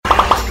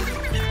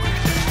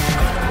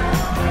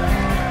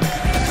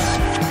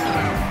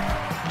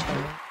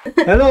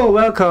Hello,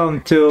 welcome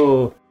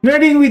to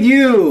Nerding with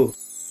You.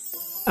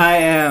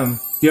 I am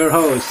your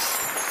host,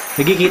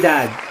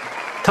 Nagigidad,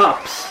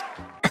 Tops.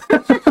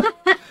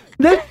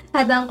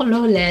 At ang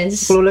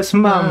clueless. Clueless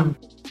mom.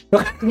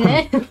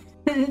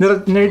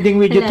 Nerding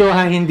with you to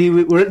ha, hindi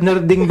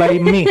nerding by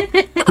me.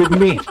 With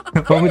me.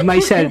 Or with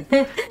myself.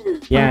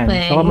 Yan.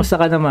 Okay. So, kamusta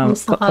ka na, ma'am?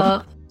 Kamusta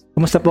ka?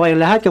 Kamusta po kayo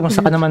lahat?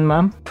 Kamusta ka naman,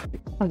 ma'am?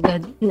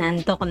 Pagod,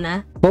 naantok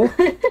na. Oh?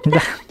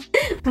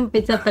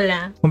 Umpisa pa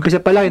lang. Umpisa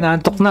pa lang,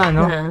 inaantok na,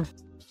 no?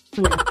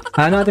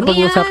 Ano natin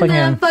pag-uusapan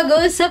yan?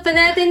 Pag-uusapan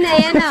natin na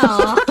yan,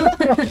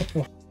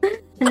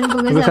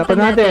 Anong Pag-uusapan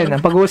natin?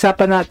 Ang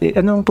pag-uusapan natin,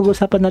 anong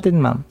pag-uusapan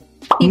natin, ma'am?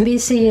 TV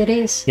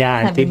series.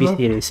 Yan, Sabi TV mo.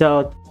 series.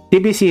 So,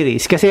 TV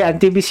series. Kasi ang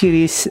TV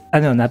series,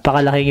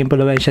 napakalaking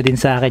impluwensya din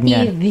sa akin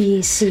yan.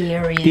 TV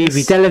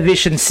series.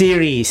 Television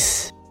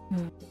series.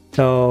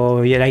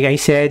 So, like I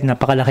said,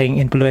 napakalaking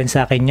influence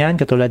sa akin yan,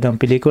 katulad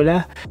ng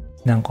pelikula,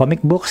 ng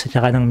comic books, at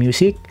saka ng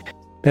music.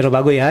 Pero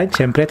bago yan,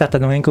 syempre,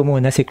 tatanungin ko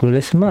muna si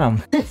Clueless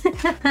Ma'am.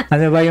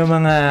 Ano ba yung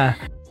mga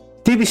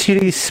TV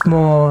series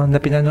mo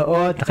na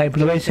pinanood,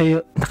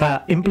 naka-influensya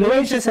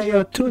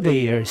sa'yo through the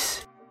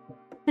years?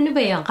 Ano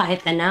ba yun?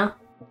 Kahit ano?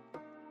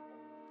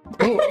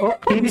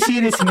 TV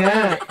series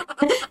nga.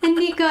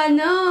 Hindi ko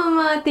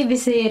mga TV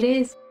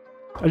series.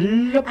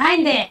 Alap.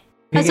 Hindi.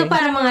 Kaso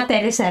parang mga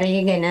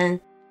teleserye,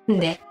 ganun.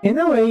 Hindi. In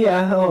a way,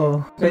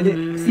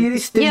 pwede,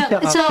 series din siya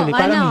actually.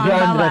 Parang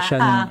genre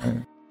siya.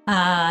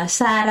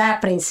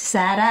 Sarah, Princess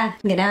Sarah,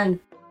 ganun.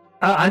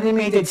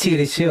 Animated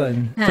series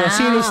yun. So,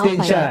 series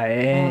din okay. siya.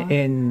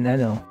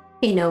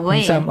 In a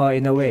way.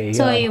 In a way.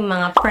 So, yung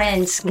mga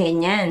Friends,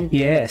 ganyan.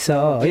 Yes,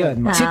 so,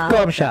 yun.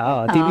 Sitcom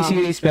siya. TV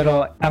series,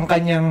 pero ang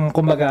kanyang,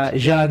 kumbaga,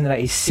 genre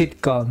is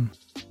sitcom.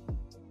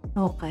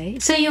 Okay.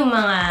 So, yung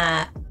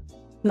mga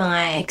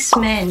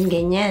X-Men,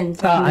 ganyan.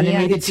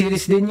 Animated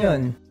series din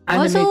yun.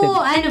 Animated.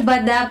 So, ano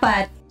ba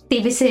dapat?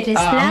 TV series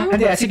lang?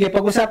 Sige,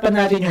 pag-usapan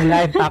natin yung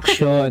live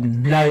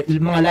action.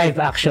 Mga live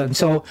action.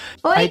 So,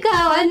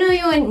 ikaw, ano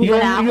yun?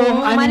 Wala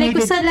akong mali ko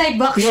sa live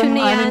action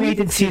na yan. Yung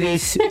animated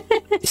series,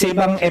 sa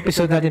ibang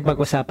episode natin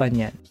pag-usapan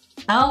yan.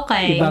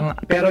 Okay.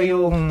 Pero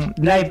yung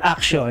live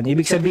action,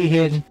 ibig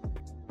sabihin,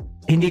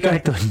 hindi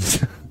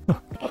cartoons.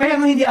 Kaya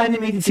nga hindi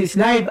animated series,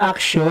 live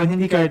action,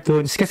 hindi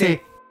cartoons. Kasi,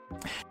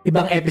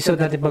 ibang episode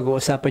natin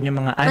pag-uusapan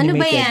yung mga animated series. Ano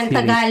ba yan? Series.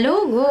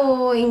 Tagalog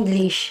o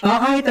English?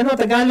 Kahit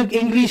Tagalog,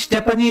 English,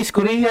 Japanese,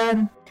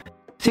 Korean.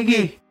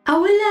 Sige.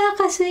 Wala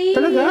kasi.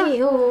 Talaga?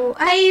 Oo.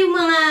 Ay, yung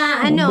mga,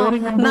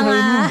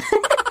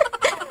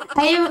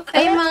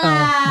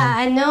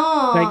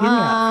 like yun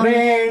nga,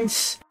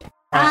 Friends.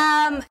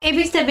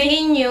 Ibig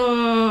sabihin yung,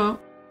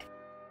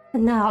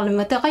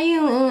 nakalimutan ko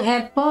yung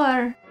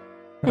F4.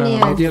 Ano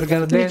yun? Meteor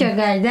Garden. Meteor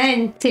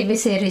Garden. TV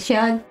series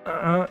yun.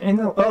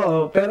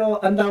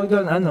 Pero ang tawag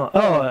doon,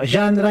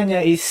 genre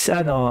niya is,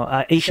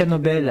 Asian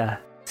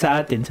novela sa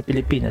atin, sa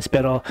Pilipinas.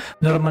 Pero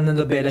normal na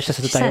novela siya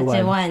sa Taiwan.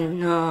 Sa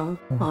Taiwan,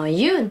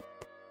 yun.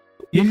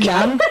 Yun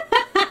lang?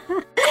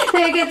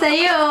 Teka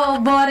tayo,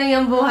 boring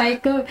ang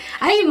buhay ko.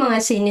 Ay, yung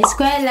mga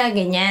sineskwela,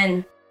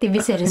 ganyan. TV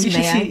series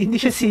ba yan?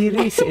 Hindi siya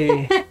series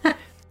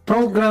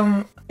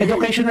program,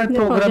 educational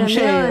program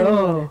siya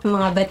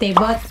Mga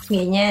batibot,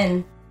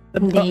 ganyan.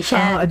 Hindi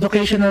siya.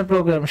 Educational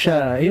program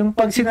siya. Yung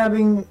pag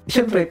sinabing,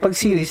 siyempre, pag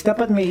series,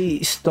 dapat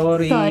may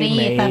story.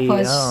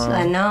 Tapos,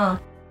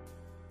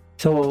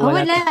 So,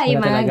 wala.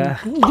 Yung mga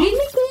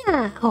gimmick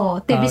niya.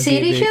 TV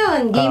series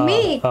yun.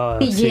 Gimmick.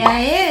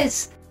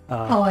 PGIS.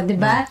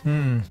 Diba?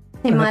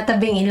 Yung mga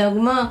tabing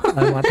ilog mo.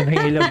 Mga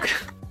tabing ilog.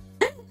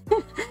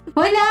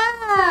 Wala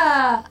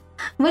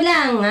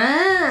nga.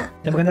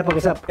 Maganda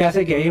pag-usap.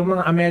 Kasi yung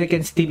mga American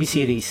TV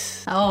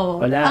series.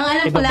 Wala. Ang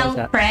alam ko lang,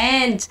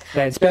 Friends.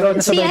 Pero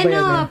nasabay ba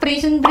yun?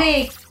 Prison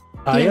Break.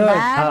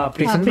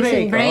 Prison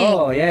Break.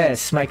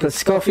 Yes. Michael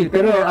Scofield.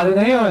 Pero ano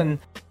na yun?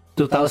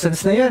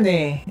 2000s na yun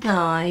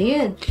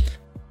Yun.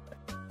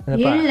 Ano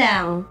yun pa?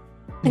 lang.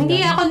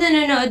 Hindi ako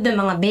nanonood ng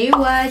mga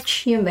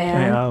Baywatch. Yun ba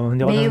yun?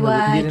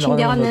 Baywatch.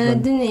 Hindi ako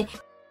nanonood dun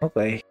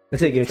Okay.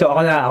 Sige. So,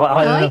 ako na.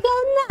 Ikaw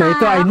na. So,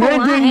 ito ay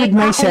nerding with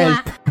myself.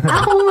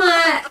 Ako nga,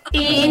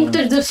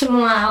 i-introduce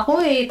mo nga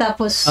ako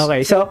tapos...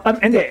 Okay, so,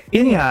 hindi,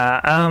 yun nga,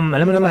 alam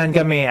mo naman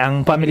kami,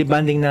 ang family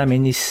bonding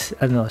namin is,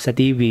 sa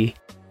TV.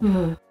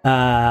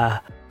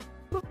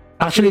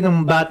 Actually,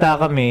 nung bata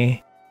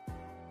kami,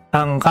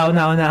 ang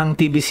kauna-unahang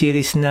TV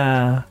series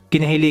na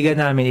kinahiligan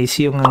namin is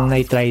yung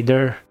Knight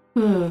Rider.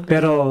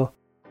 Pero,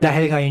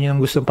 dahil nga yun yung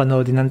gustong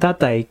panoodin ng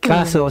tatay,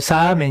 kaso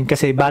sa amin,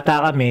 kasi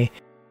bata kami,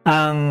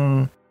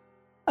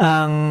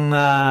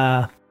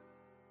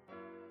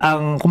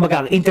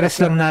 kumbaga,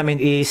 interest lang namin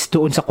is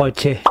doon sa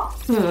kotse.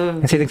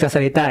 Kasi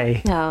nagsasalita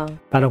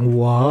Parang,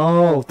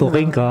 wow,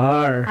 talking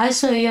car.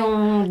 So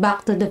yung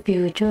Back to the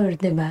Future,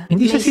 diba?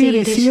 Hindi siya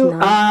series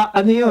yun.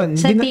 Ano yun?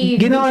 Sa TV.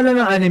 Ginawa na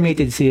ng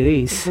animated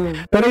series.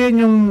 Pero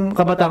yun yung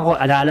kabataan ko,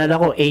 alala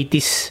ko,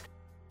 80s.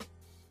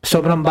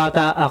 Sobrang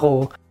bata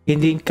ako,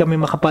 hindi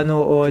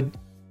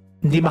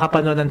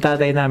makapanood ng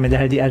tatay namin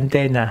dahil di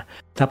antena.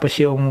 Tapos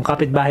yung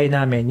kapitbahay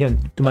namin, yun,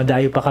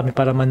 tumadayo pa kami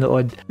para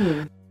manood.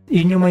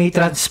 Yun yung may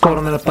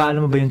transformer.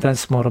 Paano mo ba yung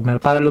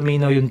transformer? Para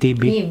luminaw yung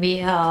TV.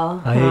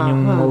 Ayun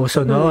yung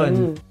uso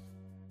noon.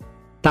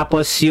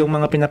 Tapos yung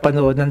mga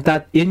pinapanood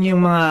yun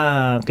yung mga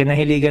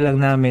kinahiligan lang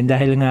namin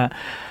dahil nga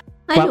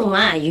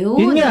yun?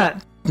 Yun nga,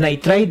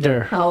 Knight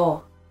Rider.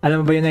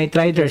 Alam mo ba yung Knight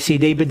Rider? Si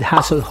David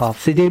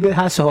Hasselhoff.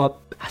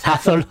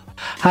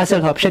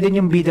 Hasselhoff, siya din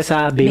yung bida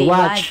sa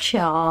Baywatch.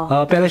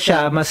 Pero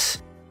siya,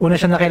 una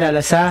siya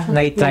nakilala sa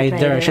Knight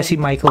Rider. Siya si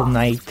Michael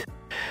Knight.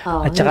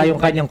 At saka yung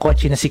kanyang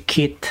kotse na si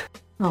Kit.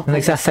 Na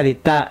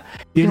nagsasalita.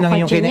 Yun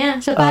lang yung niya.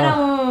 So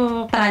parang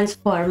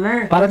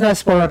Transformer. Parang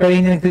Transformer, pero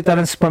hindi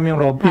nag-transform yung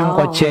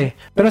kotse.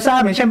 Pero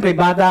sa amin, syempre,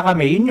 bata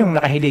kami, yun yung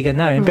nakahiligan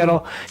namin.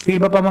 Pero yung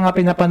iba pa mga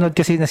pinapanood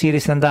kasi na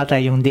series ng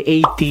tatay, yung The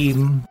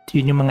A-Team,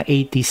 yun yung mga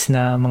 80s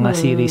na mga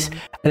series.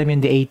 Alam mo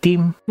yung The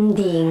A-Team?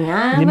 Hindi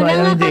nga. Hindi mo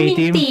alam yung The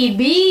A-Team?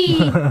 TV.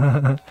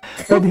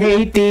 So, The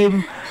A-Team,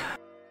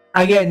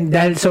 again,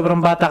 dahil sobrang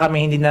bata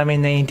kami, hindi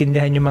namin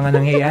naiintindihan yung mga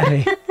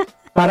nangyayari.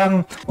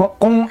 Parang,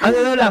 kung ano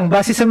na lang,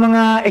 base sa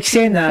mga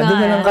eksena, doon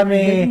na lang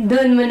kami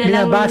doon mo na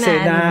lang binabase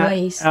na,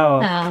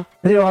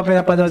 hindi mo ka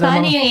pinapanood. So,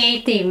 ano yung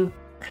A-Team?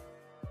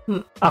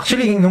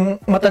 Actually, nung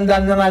matanda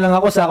na nga lang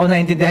ako,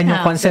 naintindihan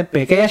yung concept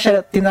eh. Kaya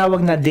siya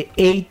tinawag na The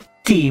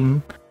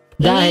A-Team.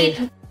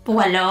 Dahil,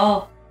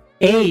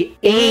 A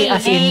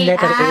as in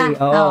letter A.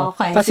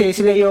 Okay. Kasi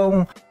sila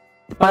yung,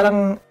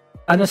 parang,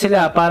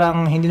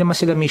 parang hindi naman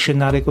sila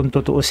missionary kung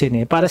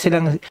tutuusin eh. Para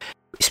silang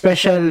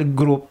special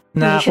group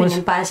na Mission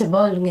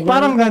Impossible. Ganun.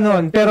 Parang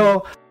ganon.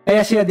 Pero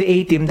kaya sila The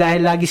A-Team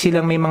dahil lagi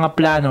silang may mga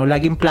plano,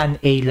 laging plan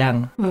A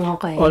lang.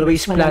 Okay.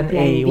 Always plan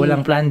A,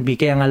 walang plan B.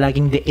 Kaya nga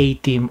laging The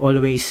A-Team,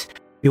 always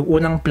yung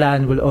unang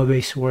plan will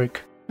always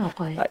work.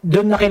 Okay.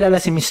 Doon nakilala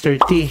si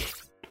Mr. T.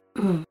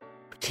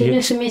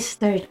 Sino si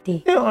Mr.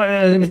 T?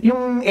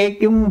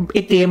 Yung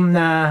itim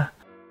na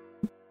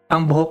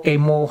ang buhok ay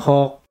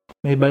mohawk,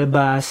 may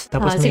balbas,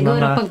 tapos may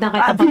siguro mga... pag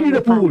nakita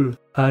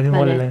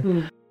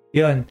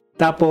Yun.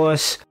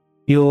 Tapos,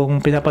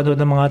 yung pinapanood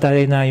ng mga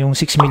tatay na yung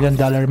 $6 Million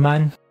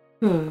Man.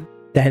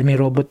 Dahil may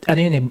robot,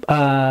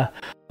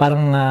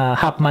 parang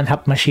half man,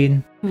 half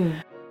machine.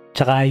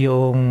 Tsaka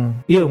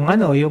yung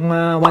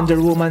Wonder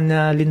Woman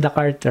na Linda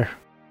Carter.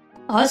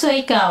 So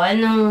ikaw,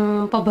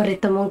 anong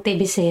paborito mong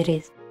TV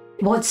series?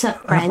 Bukod sa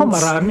Friends? Ako,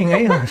 marami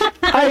ngayon.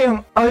 Yung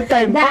all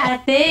time.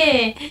 Dati.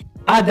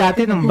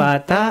 Dati nung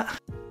bata.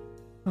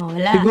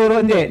 Wala.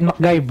 Siguro hindi,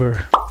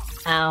 MacGyver.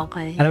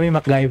 Okay. Alam mo yung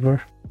MacGyver?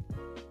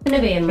 Ano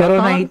ba yun?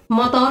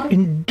 Motor?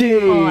 Hindi.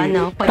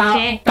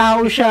 Kotse? Tao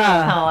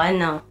siya.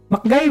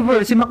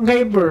 MacGyver, si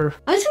MacGyver.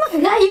 Si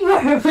MacGyver.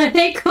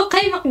 Malay ko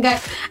kay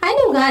MacGyver.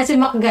 Ano nga si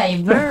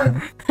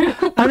MacGyver?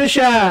 Ano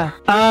siya?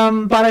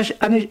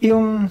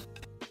 Yung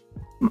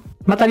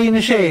matalino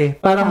siya eh.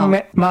 Parang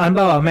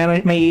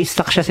may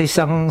stuck siya sa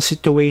isang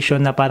situation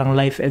na parang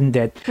life and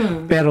death.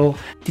 Pero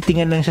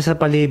titingnan lang siya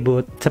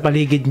sa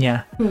paligid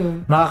niya.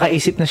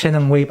 Makakaisip na siya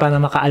ng way para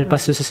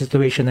makaalpas sa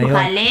situation na yun.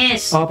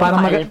 Makalis.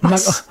 Parang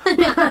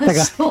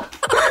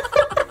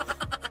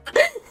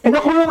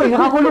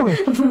nakakulong eh.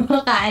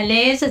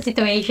 Makaalis sa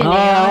situation na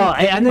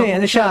yun.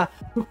 Ano siya,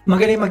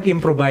 magaling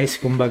mag-improvise,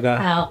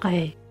 kumbaga.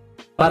 Okay.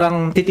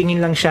 Parang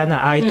titingin lang siya na,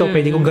 ito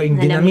pwede kong gawing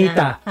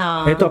dinamita.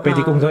 Ito,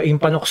 pwede kong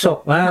gawing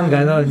panuksok.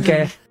 Ganon.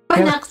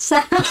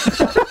 Panaksa.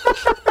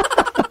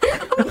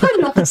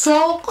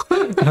 Panuksok.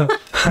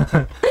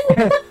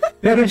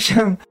 Meron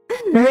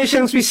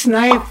siyang Swiss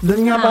knife.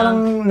 Doon nga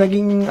parang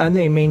naging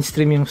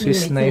mainstream yung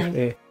Swiss knife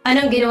eh.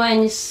 Anong ginawa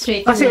niya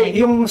straight knife? Kasi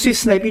yung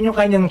Swiss knife, yun yung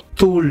kanyang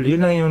tool. Yun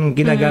lang yung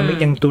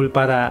ginagamit niyang tool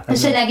para...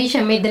 So lagi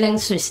siya may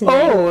dalang Swiss knife?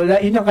 Oo,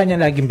 yun yung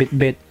kanyang laging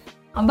bit-bit.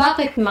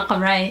 Bakit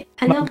Macaray?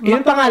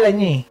 Yung pangalan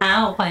niya eh.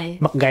 Okay.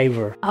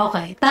 MacGyver.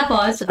 Okay.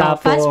 Tapos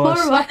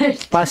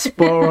fast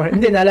forward.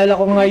 Hindi, naalala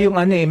ko nga yung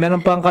meron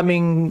pang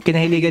kaming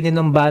kinahiligan din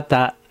ng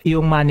bata,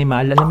 yung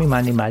Manimal. Alam mo yung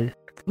Manimal?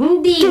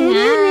 Hindi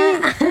nga.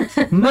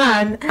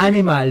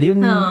 Animal.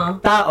 Yung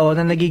tao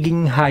na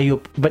nagiging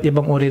hayop. Ba't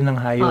ibang uri ng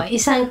hayop?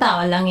 Isang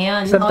tao lang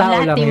yun. Isang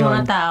tao lang yun.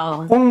 Mga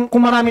tao. Kung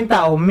maraming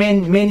tao,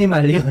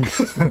 manimal yun.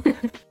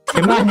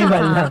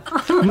 Manimal lang.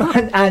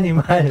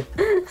 Animal.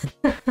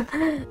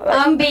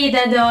 Ang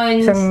bida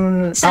doon,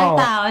 isang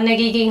tao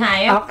nagiging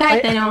hayop?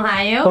 Kahit anong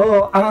hayop?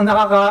 Oo,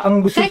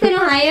 ang gusto... Kahit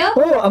anong hayop?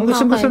 Oo, ang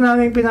gusto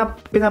namin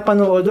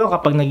pinapanood doon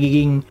kapag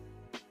nagiging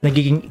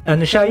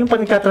siya, yung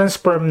pag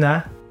nagka-transform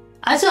na.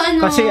 So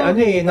ano? Kasi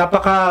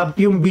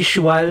yung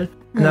visual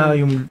na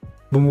yung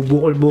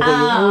bumubukol-bukol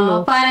yung ulo.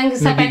 Parang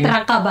sa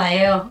Petrang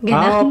Kabayo.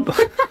 Ganon.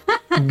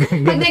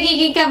 Pag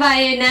nagiging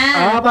kabayo na.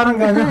 Parang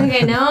ganon.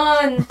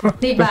 Ganon.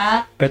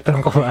 Diba?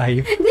 Petrang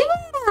Kabayo. Diba?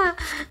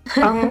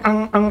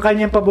 ang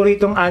kanyang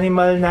paboritong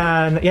animal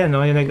na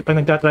pag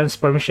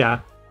nagta-transform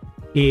siya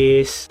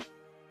is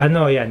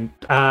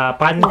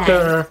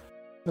panther,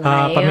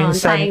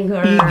 paminsan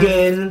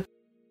eagle.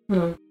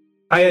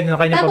 Ayun yung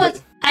kanyang Tapos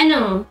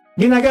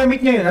ginagamit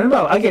niya yun. Ano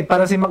ba? Again,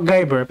 para si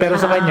MacGyver. Pero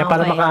sa kanya,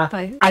 para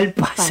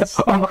maka-alpas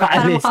o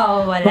makaalis.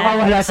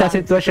 Makawala sa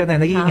sitwasyon na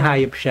nagiging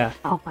hayop siya.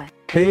 Okay.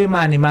 Kaya yung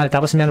animal.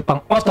 Tapos meron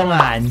pang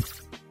Ottoman.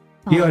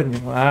 Yun.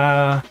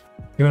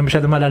 Hindi mo na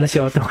masyado malala si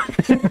Otto.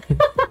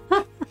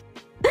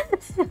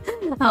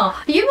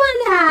 Yung mga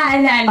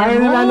naaalala mo. Ay,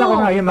 nalala ko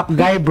nga yung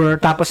MacGyver,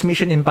 tapos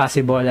Mission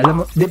Impossible.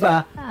 Alam mo, di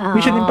ba?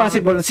 Mission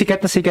Impossible,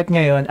 sikat na sikat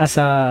ngayon as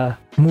a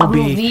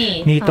movie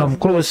ni Tom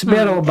Cruise.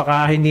 Pero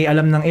baka hindi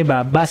alam ng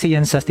iba, base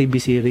yan sa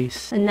TV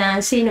series. Na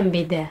sinong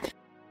bida?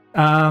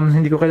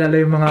 Hindi ko kilala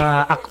yung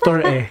mga actor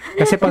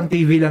Kasi pang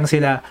TV lang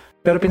sila.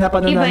 Pero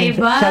pinapanood namin,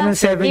 Channel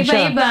 7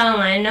 siya. Iba-iba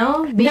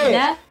ang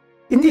bida?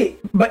 Hindi,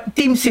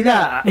 team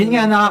sila. Yun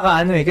nga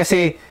nakakaano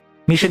kasi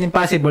Mission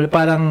Impossible,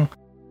 parang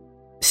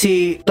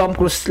si Tom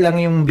Cruise lang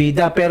yung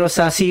bida, pero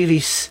sa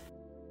series,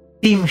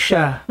 team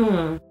siya.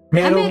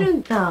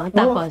 Meron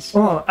tapos?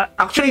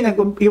 Actually,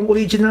 yung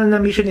original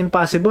na Mission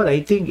Impossible,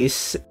 I think,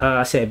 is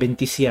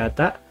 70s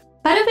yata.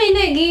 Parang may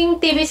naging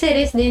TV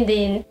series din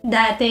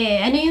dati.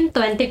 Ano yung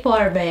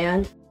 24 ba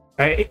yun?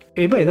 Ay,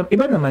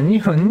 iba naman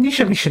yun. Hindi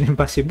siya Mission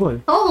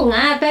Impossible. Oo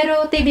nga,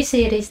 pero TV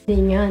series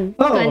din yun.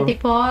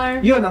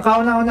 24. Yun, ang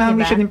kauna-una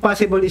Mission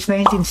Impossible is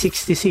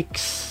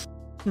 1966.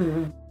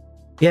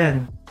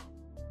 Yan.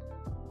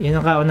 Yun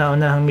ang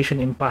kauna-unahang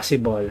Mission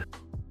Impossible.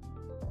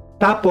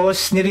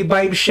 Tapos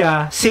ni-revive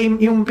siya,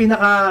 same yung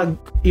pinaka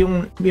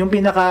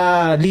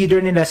leader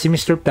nila si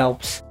Mr.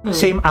 Phelps,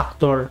 same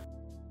actor.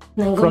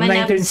 From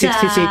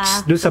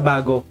 1966 doon sa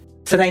bago.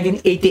 Sa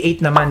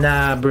 1988 naman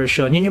na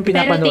version. Yun yung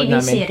pinapanood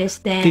namin. Pero TV series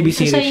din. TV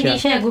series so hindi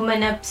siya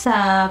gumanap sa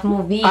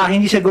movie.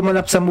 Hindi siya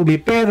gumanap sa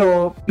movie,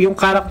 pero yung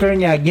character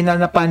niya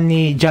ginanapan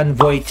ni Jon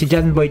Voight. Si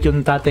Jon Voight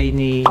yung tatay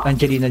ni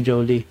Angelina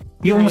Jolie.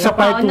 Yung sa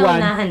part 1,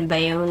 ba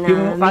yung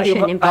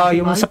Mission Impossible?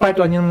 Yung sa part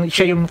 1,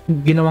 siya yung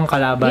ginawang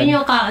kalaban.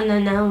 Yun yung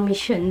ng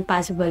Mission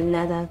Impossible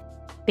na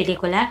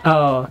pelikula?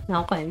 Oo.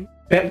 Okay.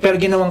 Pero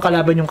ginawang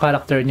kalaban yung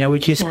character niya,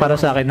 which is para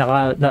sa akin,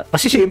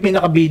 kasi siya yung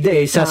pinakabida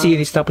sa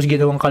series, tapos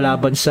ginawang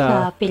kalaban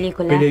sa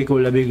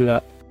pelikula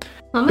bigla.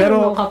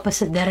 Pero ka pa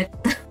sa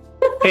director.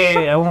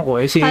 Ewan ko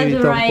si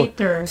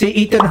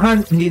Ethan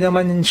Hunt, hindi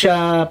naman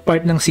siya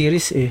part ng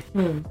series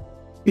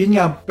Yun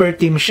nga, per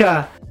team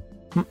siya.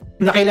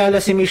 Nakilala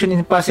si Mission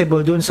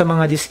Impossible doon sa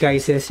mga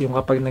disguises, yung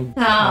kapag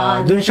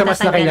doon siya mas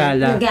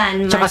nakilala.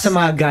 Tsaka sa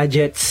mga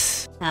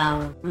gadgets.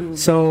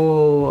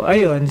 So,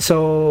 ayun. So,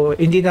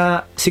 hindi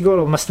na,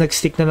 siguro, mas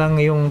nag-stick na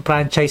lang yung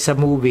franchise sa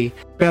movie.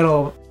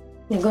 Pero,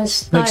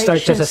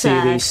 nag-start siya sa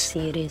series.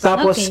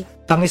 Tapos,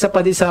 ang isa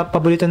pa din sa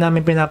paborito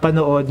namin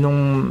pinapanood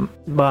nung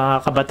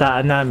mga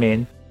kabataan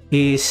namin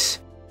is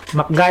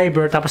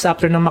MacGyver. Tapos,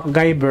 after ng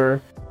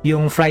MacGyver,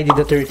 yung Friday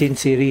the 13th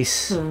series.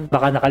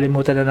 Baka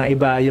nakalimutan na ng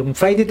iba. Yung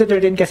Friday the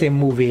 13th kasi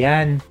movie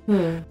yan.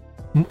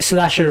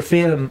 Slasher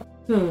film.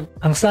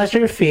 Ang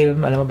slasher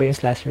film, alam mo ba yung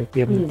slasher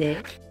film? Hindi.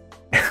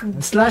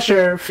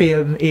 Slasher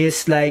film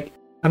is like,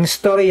 ang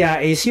storya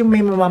is yung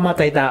may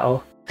mamamatay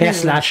tao. Kaya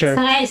slasher.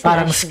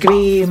 Parang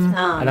Scream.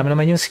 Alam mo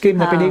naman yung Scream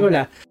na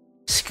pelikula.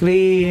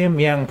 Scream,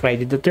 yung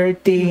Friday the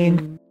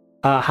 13th,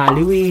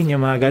 Halloween,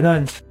 yung mga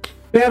ganon.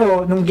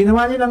 Pero, nung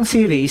ginawa nilang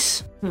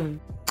series,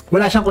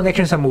 wala siyang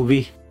connection sa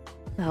movie.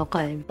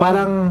 Okay.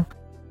 Parang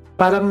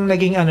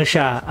naging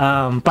siya,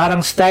 parang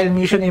style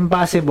Mission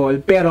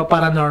Impossible, pero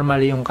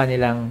paranormal yung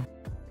kanilang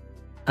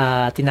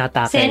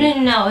tinatakil.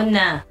 Sino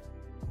nauna?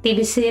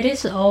 TV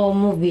series o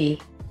movie?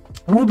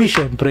 Movie,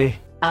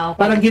 syempre. Okay.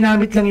 Parang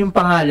ginamit lang yung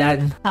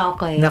pangalan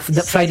na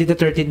Friday the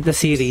 13th na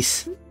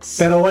series,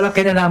 pero walang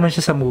kinalaman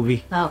siya sa movie.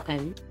 Okay.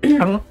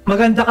 Ang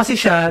maganda kasi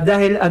siya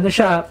dahil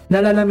siya,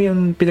 naalala mo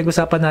yung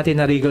pinag-usapan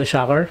natin na Regal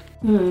Shocker?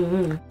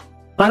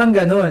 Parang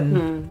ganun.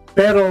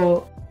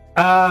 Pero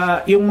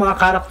yung mga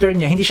character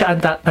niya, hindi siya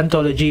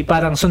anthology,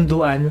 parang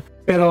sunduan,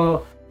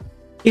 pero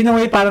in a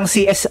way parang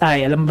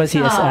CSI, alam mo ba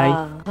CSI?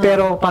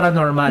 Pero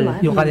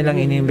paranormal yung kanilang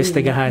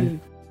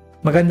iniimbestigahan.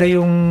 Maganda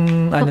yung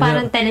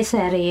parang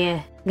teleserye,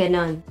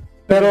 ganon.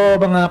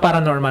 Pero mga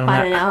paranormal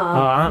nga.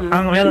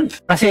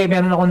 Kasi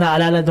meron ako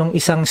naalala dong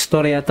isang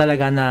storya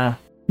talaga na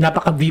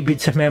napaka-vivid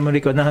sa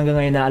memory ko na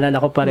hanggang ngayon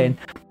naalala ko pa rin,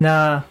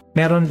 na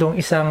meron dong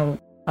isang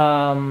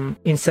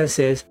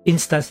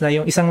instance na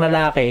yung isang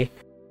lalaki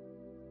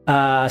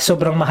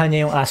sobrang mahal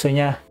niya yung aso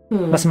niya.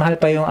 Mas mahal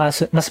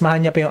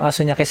niya pa yung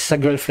aso niya kaysa sa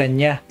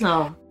girlfriend niya.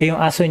 Yung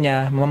aso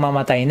niya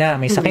mamamatay na,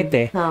 may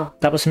sakit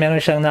Tapos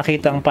meron siyang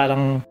nakitang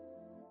parang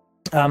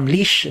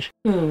leash,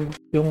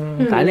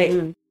 yung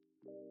tali.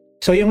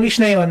 So yung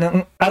leash na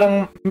yun,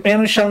 parang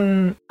meron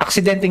siyang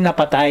aksidenteng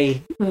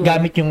napatay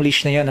gamit yung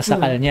leash na yun,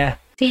 nasakal niya.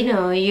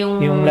 Sino?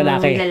 Yung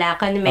lalaki na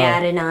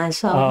may-ari ng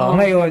aso.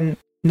 Ngayon,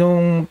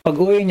 nung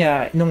pag-uwi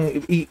niya, nung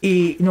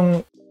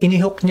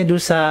inihook niya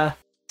doon sa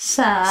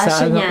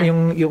aso niya,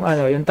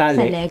 yung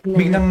tali,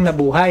 biglang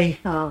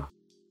nabuhay.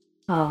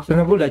 So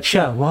nagulat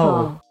siya.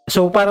 Wow.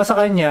 So para sa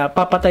kanya,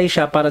 papatay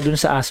siya para doon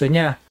sa aso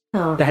niya.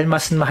 Dahil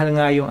mas mahal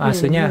nga yung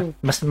aso niya.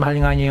 Mas mahal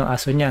nga niya yung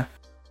aso niya.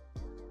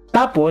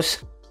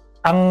 Tapos,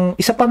 ang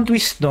isa pang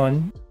twist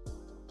doon,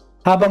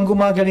 habang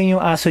gumagaling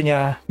yung aso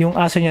niya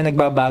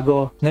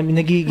nagbabago,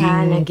 nagiging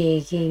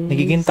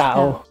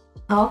tao.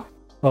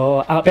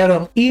 Pero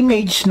ang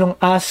image ng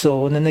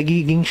aso na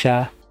nagiging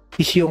siya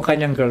is yung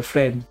kanyang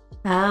girlfriend.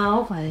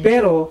 Okay.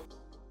 Pero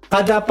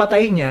kada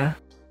patay niya,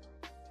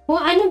 Kung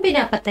anong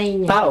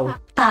pinapatay niya?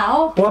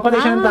 Tao. Pumapatay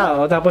siya ng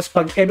tao. Tapos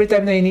pag every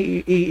time na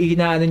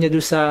inaano niya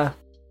doon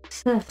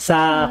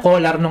sa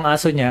collar ng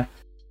aso niya,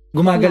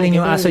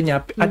 gumagaling yung aso niya.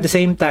 At the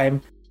same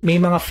time,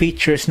 may mga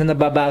features na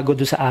nababago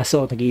doon sa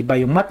aso. Nag-iiba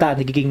yung mata,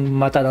 nagiging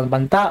mata ng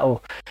pantao.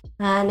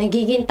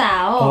 Nagiging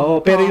tao. Oo,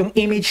 pero yung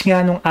image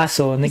nga ng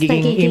aso,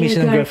 nagiging image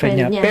ng girlfriend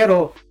niya.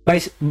 Pero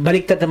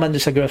baliktad naman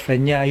doon sa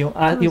girlfriend niya.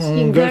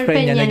 Yung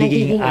girlfriend niya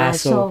nagiging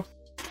aso.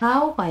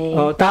 Okay.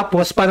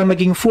 Tapos, para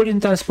maging full in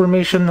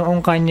transformation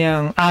noong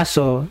kanyang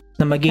aso,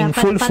 na maging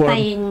dapat full form,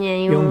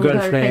 niya yung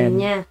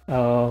girlfriend niya.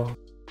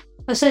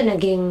 So,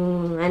 naging,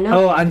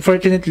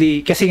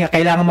 unfortunately, kasi nga,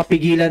 kailangan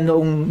mapigilan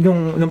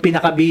nung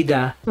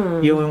pinakabida,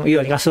 yun,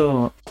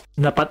 kaso,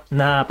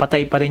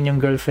 napatay pa rin yung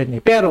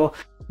girlfriend. Pero,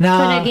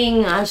 so,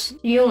 naging,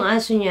 yung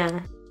aso niya,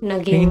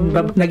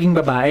 naging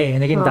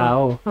babae, naging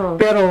tao.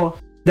 Pero,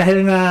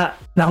 dahil nga,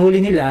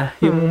 nahuli nila,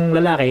 yung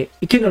lalaki,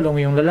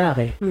 ikinulong yung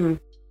lalaki.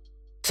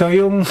 So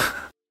yung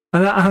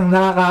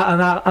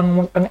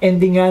ang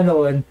ending nga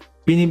noon,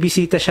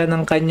 binibisita siya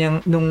ng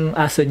nung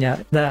aso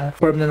niya na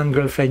form na ng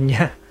girlfriend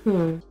niya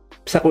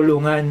sa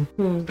kulungan.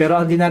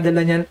 Pero ang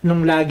dinadala niya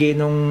yung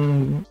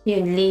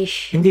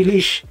leash. Hindi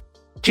leash,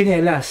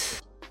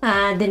 tsinelas.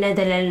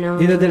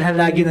 Dinadala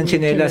lagi ng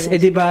tsinelas.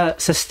 Di ba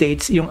sa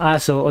States, yung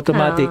aso,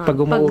 automatic, pag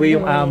umuwi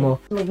yung amo,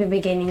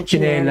 magbibigay ng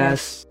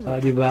tsinelas.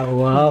 Di ba?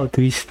 Wow,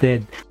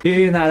 twisted.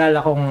 Yun yung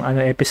naalala kong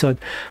episode.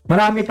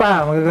 Marami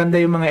pa,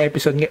 magaganda yung mga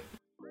episode. 3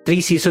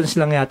 seasons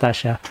lang yata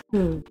siya.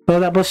 So,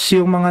 tapos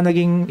yung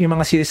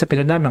mga series sa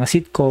pinanood namin, mga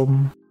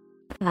sitcom.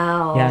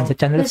 Yan, sa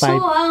Channel 5. So,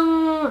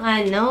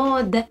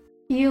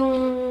 yung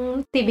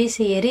TV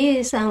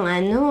series,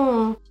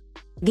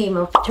 Game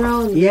of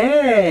Thrones.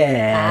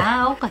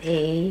 Yeah!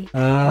 Okay.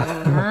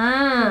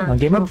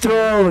 Game of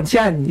Thrones.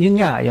 Yun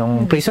nga,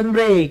 yung Prison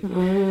Break.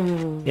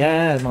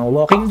 Yan, mga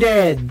Walking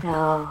Dead.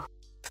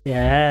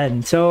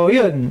 Yan. So,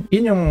 yun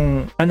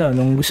yung,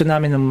 nung gusto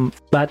namin ng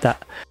bata.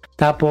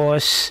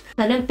 Tapos,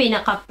 anong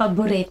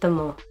pinaka-paborito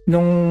mo?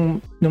 Nung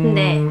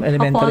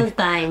elementary. Of all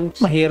times.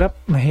 Mahirap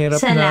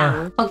isa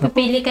lang.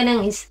 Pagpipili ka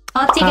ng sige,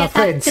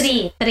 top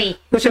 3.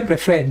 So, syempre,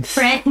 Friends.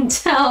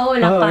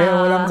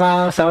 Walang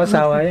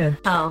kasawa-sawa yan.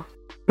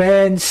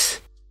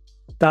 Friends.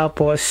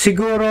 Tapos,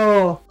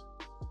 siguro,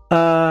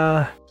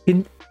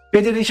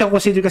 pwede rin siyang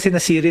consider kasi na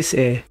series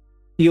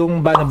yung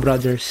Band of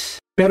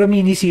Brothers. Pero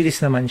mini-series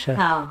naman siya.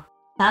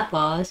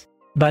 Tapos?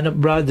 Band of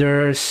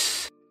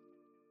Brothers,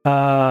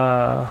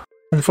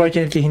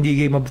 unfortunately, hindi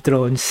Game of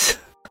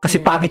Thrones. Kasi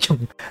pangit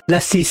yung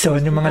last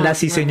season. Yung mga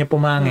last season niya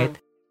pumangit.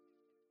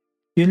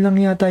 Yun lang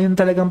yata yung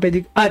talagang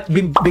pwede. At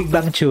Big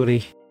Bang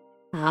Theory.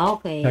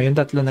 Okay. Yung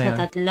tatlo na yun.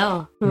 Sa tatlo.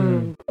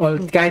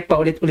 Kahit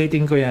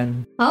paulit-ulitin ko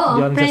yan.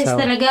 Friends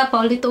talaga,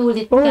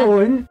 paulit-ulit ka.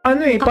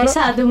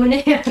 Kabisado mo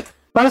na yan.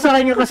 Para sa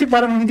akin kasi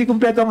parang hindi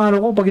kumpleto ang araw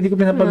ko pag hindi ko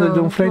pinapanood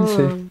yung Friends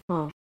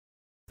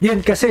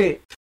Yan kasi,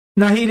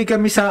 nahilig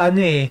kami sa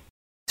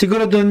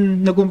siguro doon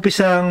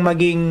nag-umpisang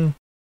maging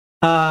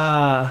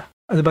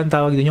ano ba ang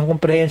tawag doon? Yung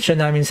comprehension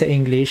namin sa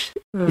English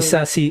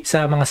isa sa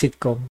mga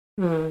sitcom.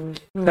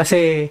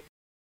 Kasi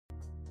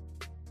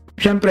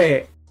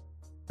syempre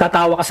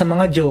tatawa ka sa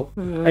mga joke.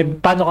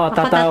 Paano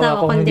ka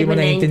tatawa kung hindi mo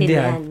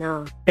naiintindihan?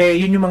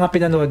 Yun yung mga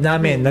pinanood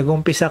namin.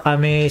 Nag-umpisa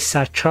kami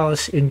sa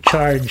Charles in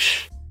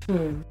Charge.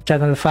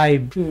 Channel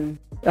 5.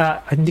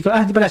 Hindi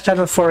pala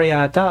Channel 4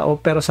 yata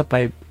pero sa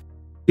 5.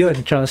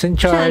 Yun, Charles in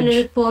Charge.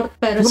 Channel 4,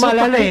 pero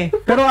gumalala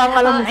Pero ang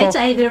alam ko, it's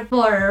either 4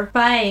 or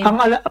 5.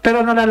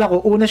 Pero nalala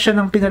ko, una siya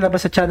nang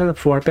pinalabas sa Channel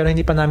 4, pero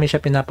hindi pa namin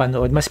siya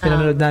pinapanood. Mas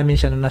pinanood namin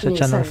siya nung nasa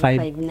Channel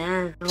 5.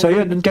 Na. So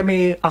yun, dun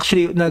kami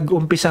actually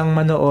nag-umpisang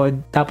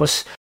manood,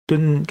 tapos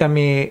dun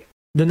namin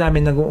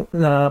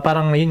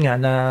parang yun nga,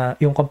 na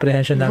yung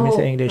comprehension namin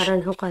sa English.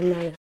 Parang hukal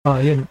na.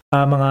 Yun,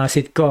 mga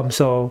sitcom.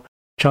 So,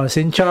 Charles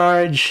in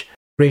Charge,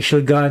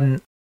 Rachel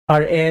Gunn,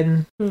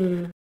 RN,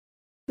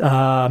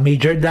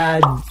 Major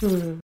Dad,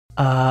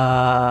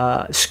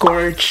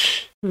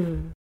 Scorch,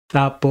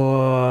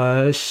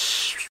 tapos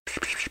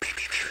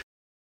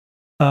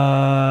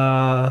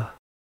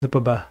ano pa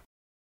ba?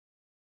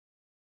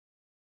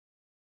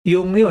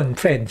 Yung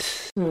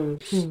Friends.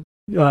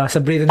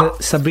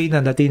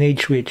 Sabrina the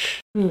Teenage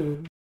Witch.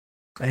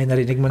 Ay,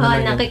 narinig mo na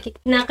yun.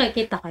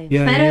 Nakikita kayo.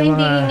 Pero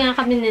hindi nga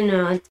kami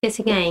nanonood kasi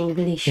nga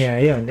English.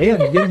 Yun.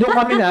 Doon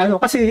kami na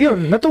kasi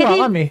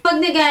natuwa kami. Pag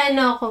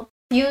ako,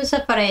 yung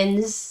sa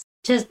Friends,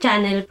 just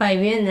Channel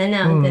 5 yun,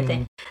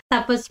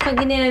 Tapos, pag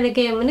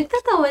nilalagay mo,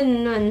 nagtatawa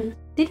nun.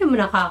 Hindi naman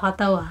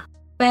nakakatawa.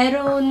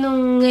 Pero,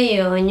 nung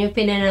ngayon, yung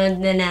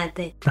pinanood na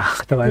natin,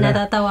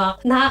 nakakatawa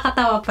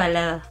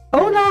pala.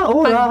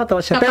 Nakakatawa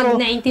siya. Kapag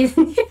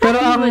naintindihan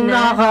pero ang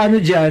nakakaano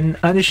dyan,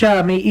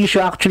 may issue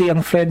actually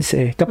ang Friends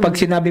Kapag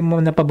sinabi mo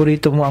na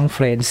paborito mo ang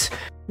Friends,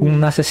 kung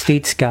nasa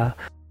States ka,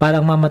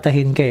 parang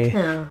mamatahin ka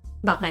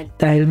Bakit?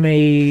 Dahil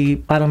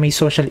parang may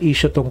social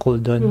issue tungkol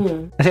doon.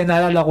 Kasi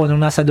naalala ko, nung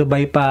nasa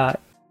Dubai pa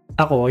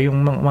ako,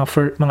 yung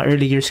mga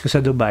early years ko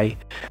sa Dubai,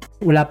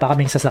 wala pa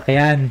kaming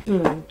sasakyan.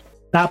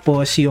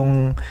 Tapos,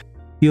 yung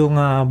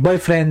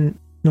boyfriend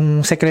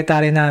nung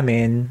sekretary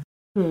namin,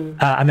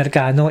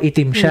 Amerikano,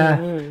 itim siya.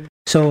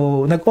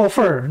 So,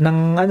 nag-offer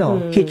ng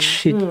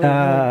hitch,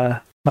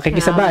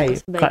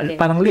 makikisabay,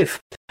 parang lift.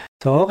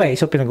 So, okay.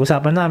 So,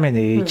 pinag-usapan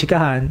namin,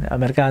 chikahan,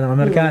 Amerikano.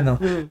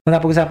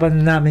 Napag-usapan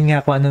namin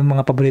nga kung ano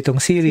mga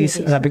paboritong series.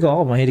 Sabi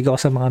ko, mahilig ako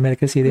sa mga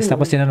American series.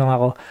 Tapos, tinanong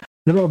ako,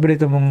 ano ba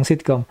paborito mong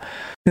sitcom?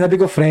 Sinabi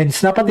ko,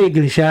 Friends.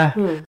 Napatigil siya.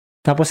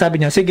 Tapos,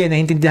 sabi niya, sige,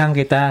 naintindihan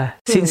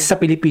kita. Since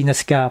sa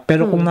Pilipinas ka.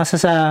 Pero kung nasa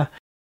sa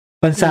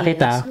bansa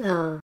kita,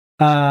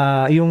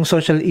 yung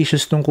social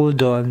issues tungkol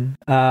doon,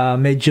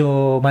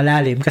 medyo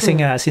malalim. Kasi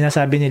nga,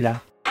 sinasabi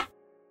nila,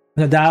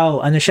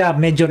 siya,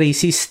 medyo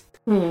racist.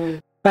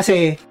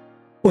 Kasi,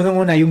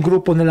 unang-una, yung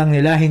grupo na lang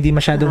nila, hindi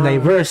masyadong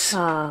diverse.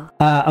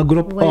 A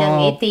group of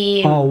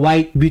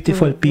white,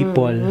 beautiful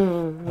people.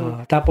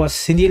 Tapos,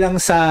 hindi lang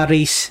sa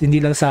race,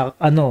 hindi lang sa,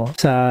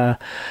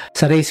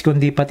 sa race,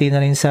 kundi pati na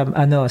rin sa,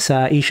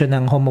 sa issue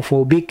ng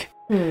homophobic.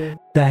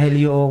 Dahil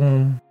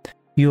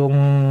yung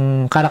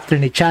character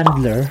ni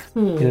Chandler,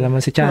 yun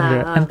naman si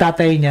Chandler, ang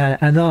tatay niya,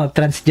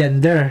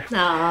 transgender.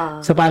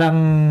 So,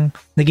 parang,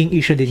 naging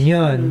issue din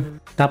yun.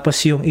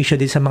 Tapos, yung issue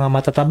din sa mga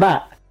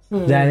matataba.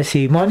 Dahil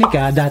si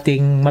Monica,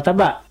 dating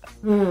mataba.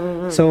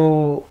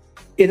 So,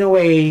 in a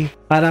way,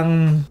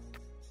 parang,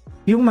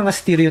 yung mga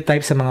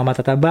stereotypes sa mga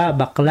matataba,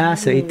 bakla,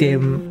 sa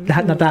itim,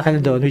 lahat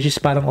natakal doon, which is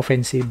parang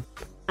offensive.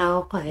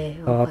 Okay.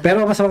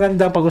 Pero mas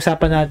maganda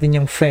pag-usapan natin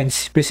yung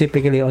Friends,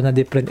 specifically on a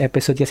different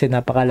episode kasi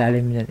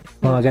napakalalim yan.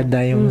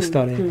 Maganda yung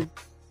story.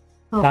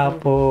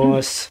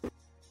 Tapos,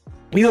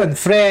 yun,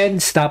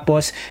 Friends,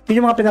 tapos,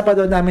 yun yung mga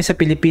pinapanood namin sa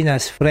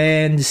Pilipinas,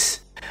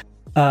 Friends,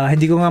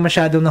 hindi ko nga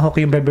masyadong nahook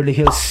yung Beverly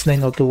Hills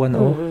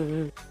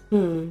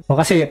 90210.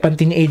 Kasi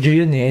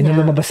pan-teenager yun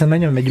Nung lumabas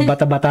naman yun, medyo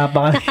bata-bata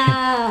pa kami.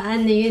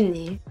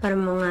 Yun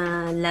parang mga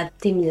love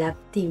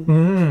team.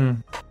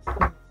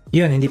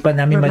 Yun, hindi pa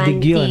namin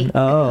madig yun.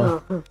 Oo.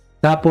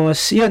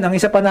 Tapos, yun, ang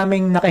isa pa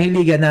naming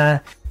nakahiligan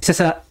na isa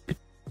sa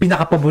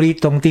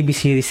pinaka-paboritong TV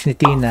series ni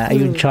Tina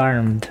ay yung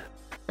Charmed.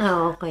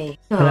 Okay.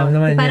 Alam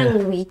naman parang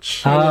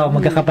witch.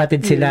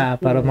 Magkakapatid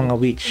sila, parang mga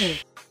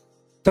witch.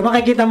 So,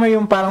 makikita mo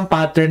yung parang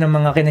pattern ng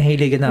mga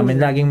kinahiligan namin.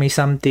 Laging may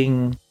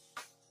something,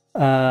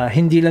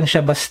 hindi lang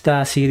siya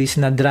basta series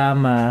na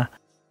drama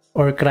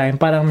or crime.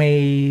 Parang may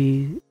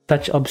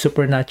touch of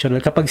supernatural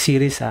kapag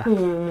series,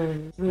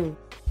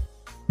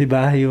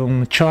 Diba?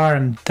 Yung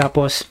Charmed.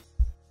 Tapos,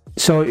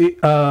 so,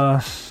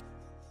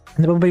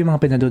 ano ba yung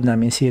mga pinanood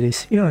namin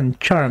series? Yun,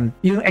 Charmed.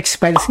 Yung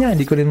X-Files nga,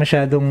 hindi ko rin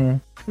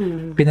masyadong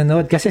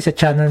pinanood kasi sa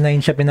Channel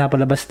 9 siya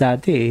pinapalabas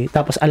dati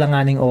Tapos,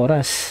 Alanganing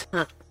Oras.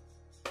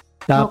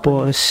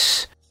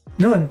 Tapos,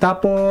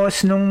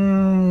 tapos nung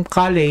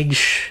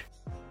college,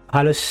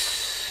 halos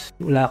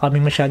wala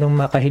kaming masyadong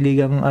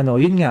makahiligang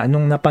yun nga,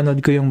 nung napanood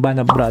ko yung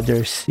Band of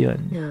Brothers, yun.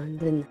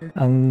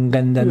 Ang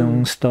ganda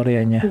ng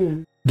storya niya.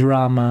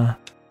 Drama.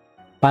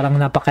 Parang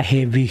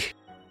napaka-heavy.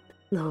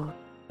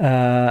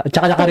 At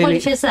saka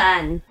nakarelate. Siya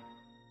saan?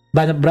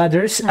 Band of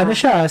Brothers,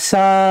 siya,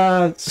 sa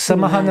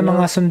samahan ng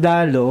mga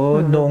sundalo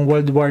noong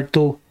World War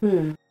II.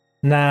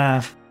 Na,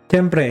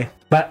 siyempre,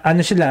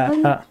 sila?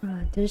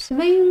 Brothers,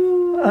 ba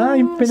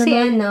yung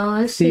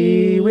pinanood?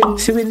 Si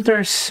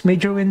Winters,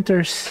 Major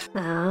Winters.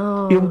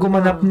 Yung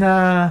gumanap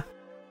na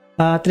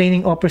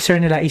training officer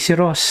nila, si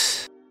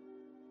Ross.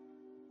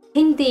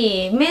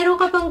 Hindi.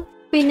 Meron ka pang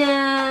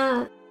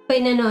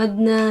pinanood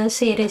na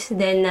series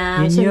din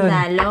na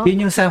sundalo?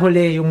 Yun yung sa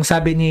huli, yung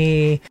sabi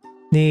ni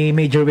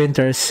Major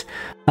Winters,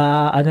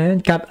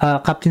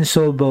 Captain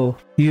Solbo,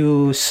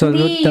 you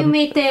salute them. Hindi, yung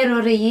may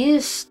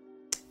terrorist.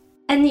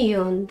 Ano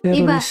yun?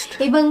 Terrorist.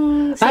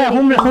 Ibang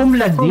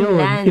Homeland yun.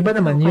 Iba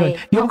naman yun.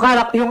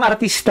 Yung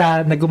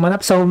artista na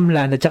gumanap sa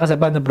Homeland at saka sa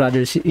Band of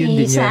Brothers, yun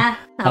din yun.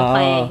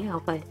 Okay.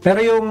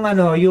 Pero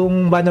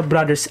yung Band of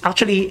Brothers,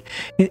 actually,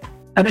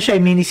 siya,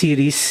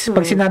 mini-series.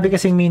 Pag sinabi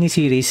kasing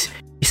mini-series,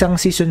 isang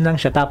season lang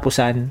siya,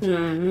 tapusan.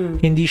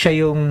 Hindi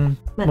siya yung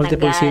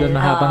multiple season na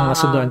habang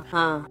masundon.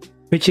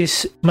 Which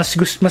is, mas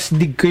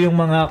dig ko yung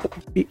mga,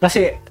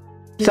 kasi,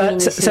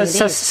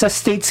 sa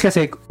States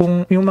kasi,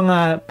 kung yung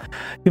mga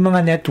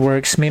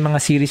networks, may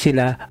mga series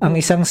sila, ang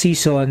isang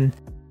season,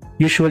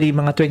 usually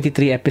mga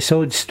 23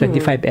 episodes,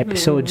 25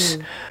 episodes.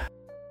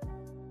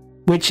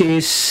 Which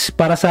is,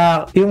 para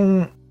sa,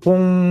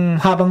 kung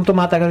habang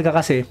tumatagal ka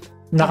kasi,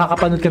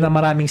 nakakapanood ka na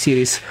maraming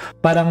series,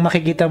 parang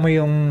makikita mo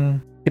yung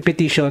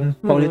repetition,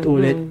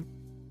 paulit-ulit.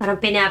 Parang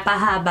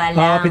pinapahaba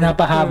lang.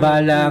 Pinapahaba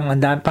lang.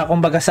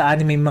 Kumbaga sa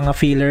anime, may mga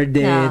filler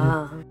din.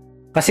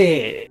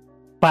 Kasi,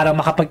 para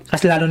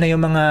kasi lalo na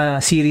yung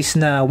mga series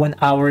na 1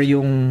 hour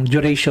yung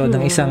duration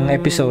ng isang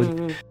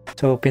episode.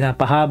 So,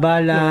 pinapahaba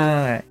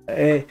lang.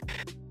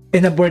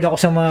 Na-board ako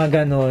sa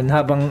mga ganun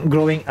habang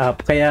growing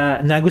up.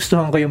 Kaya,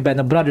 nagustuhan ko yung Band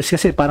of Brothers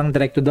kasi parang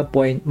direct to the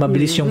point.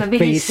 Mabilis yung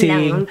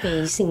pacing.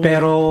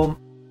 Pero,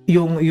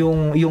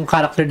 yung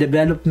character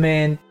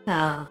development,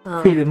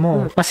 feel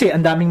mo. Kasi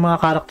ang daming mga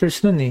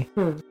characters nun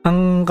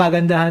Ang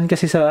kagandahan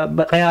kasi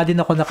kaya din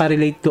ako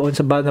nakarelate doon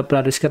sa Band of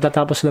Brothers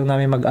katatapos lang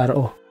namin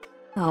mag-RO.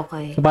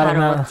 Okay. So,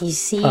 parang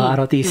ROTC.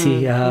 ROTC.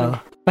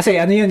 Kasi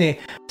ano yun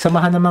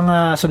samahan ng mga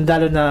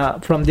sundalo na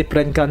from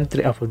different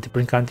countries,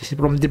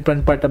 from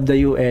different part of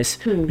the US.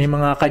 May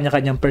mga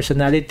kanya-kanyang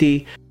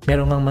personality,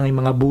 meron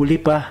mga bully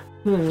pa.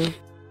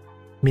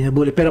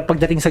 Binubully. Pero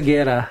pagdating sa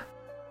gera,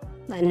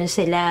 ano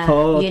sila?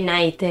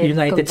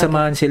 United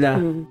samahan sila.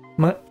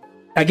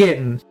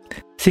 Again,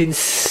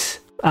 since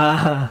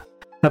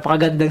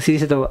napakagandang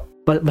series ito,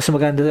 mas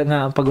maganda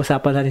nga ang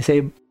pag-usapan natin sa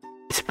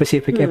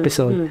specific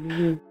episode.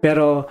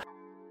 Pero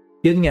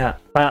yun nga,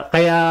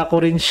 kaya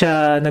ko rin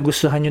siya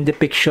nagustuhan yung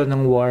depiction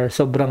ng war,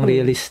 sobrang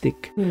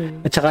realistic.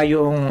 At saka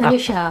yung ano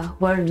siya?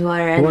 World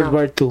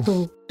War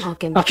II.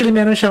 Okay. Actually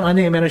meron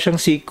siyang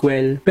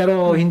sequel,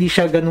 pero hindi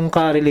siya ganun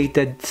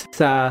ka-related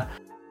sa,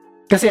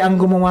 kasi ang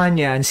gumawa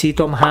niyan si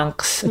Tom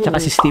Hanks at saka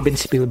si Steven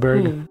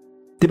Spielberg.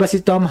 'Di ba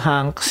si Tom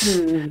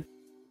Hanks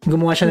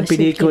gumawa siya ng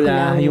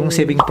pelikula, yung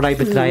Saving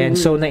Private Ryan.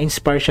 So,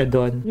 na-inspire siya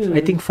doon.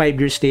 I think 5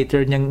 years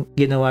later niyang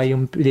ginawa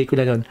yung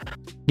pelikula doon.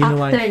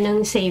 After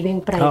ng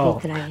Saving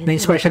Private Ryan.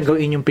 Na-inspire siyang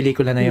gawin yung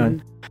pelikula na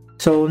yon.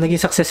 So, naging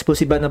successful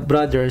si Band of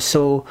Brothers.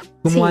 So,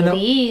 gumawa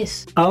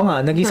series.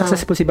 Naging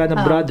successful si Band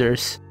of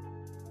Brothers.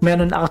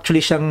 Meron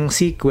actually siyang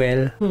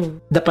sequel,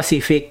 The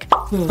Pacific.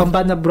 Ang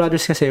Band of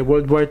Brothers kasi,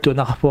 World War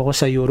II, nakafocus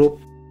sa Europe.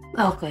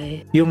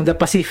 Okay. Yung The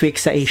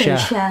Pacific sa Asia.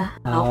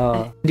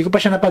 Okay. Hindi ko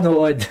pa siya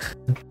napanood.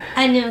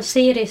 Ano,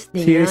 series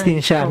din. Series din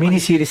siya. Okay.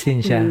 Mini-series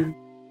din siya.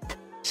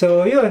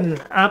 So,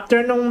 yun. After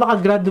nung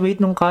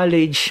makagraduate nung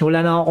college,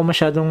 wala na ako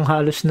masyadong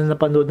halos na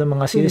napanood ng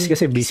mga series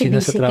kasi busy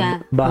na sa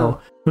trabaho.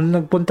 Nung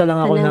nagpunta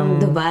lang ako ng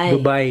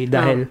Dubai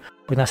dahil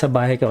pag nasa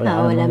bahay ka, wala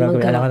ka namang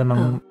gagawin. Alam ka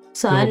namang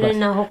so, ano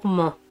na hook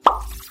mo?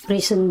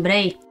 Prison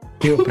Break.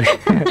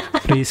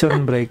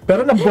 Prison Break.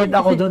 Pero na-bored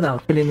ako doon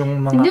actually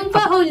nung mga... Nung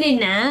pa huli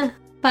na.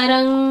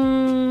 Parang,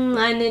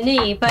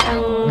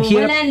 parang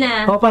wala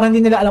na. Parang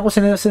hindi nila alam kung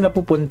saan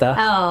pupunta.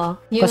 Oo.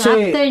 Yung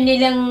kasi, after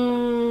nilang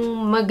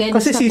magano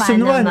sa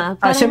season Panama.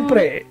 Kasi season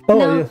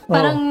 1.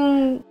 Parang,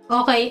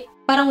 okay,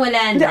 parang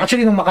wala na. Hindi,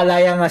 actually, nung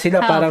makalaya nga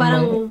sila,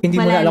 parang hindi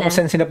mo na alam kung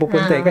saan sila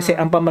pupunta. Kasi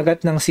ang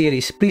pamagat ng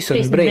series, Prison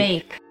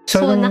Break.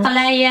 So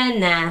nakalaya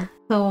na.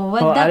 So,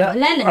 wala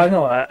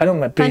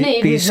na.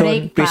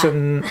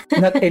 Prison,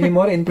 not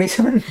anymore in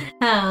prison.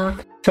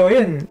 So,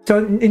 yun.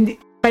 So,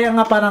 kaya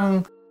nga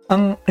parang,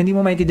 hindi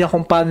mo maintindihan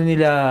kung paano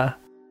nila,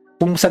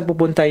 kung saan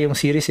pupunta yung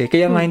series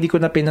Kaya nga hindi ko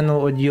na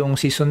pinanood yung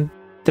season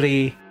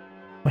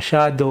 3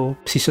 masyado,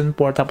 season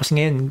 4, tapos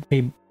ngayon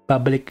may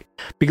babalik,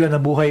 bigla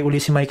nabuhay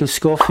uli si Michael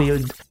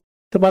Scofield.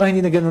 So parang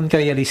hindi na ganun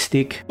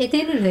ka-realistic.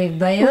 Itinuloy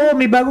ba yun?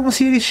 May bagong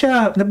series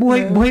siya.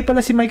 Buhay pala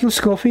si Michael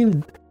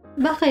Scofield.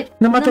 Bakit?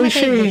 Namatay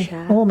siya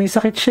may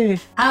sakit siya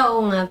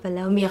Oo nga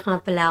pala. Umiyak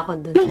nga pala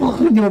ako doon.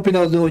 Hindi mo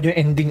pinanood yung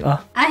ending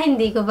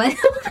hindi ko ba?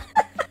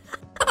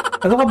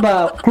 Ano ka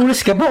ba?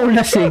 Cruise ka ba o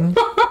lasing?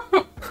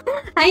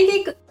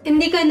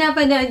 Hindi ko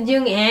napanood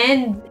yung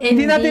ending.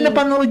 Hindi natin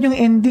napanood yung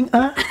ending,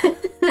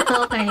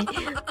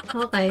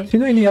 Okay.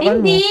 Sino iniyakan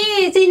mo? Hindi.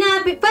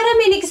 Sinabi, para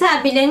may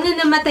nagsabi lang na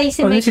namatay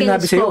si Michael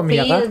sinabi sa'yo,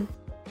 umiyak ka?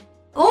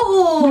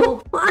 Oo.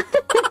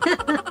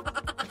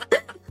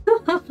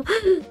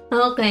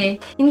 Okay.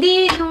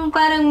 Hindi, yung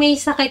parang may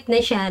sakit na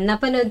siya.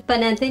 Napanood pa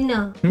natin,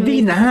 no? Hindi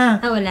na.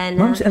 Wala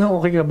na. Ma'am,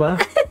 okay ka ba?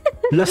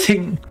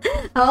 Lasing.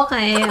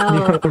 Okay,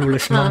 Hindi ko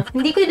nakululas, ma'am.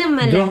 Hindi ko na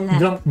malala.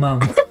 Drunk, ma'am.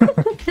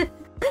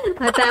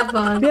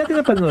 Tapos. Hindi natin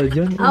napanood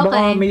yun.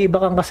 Baka may iba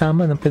kang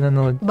kasama na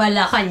pinanood.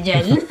 Bala ka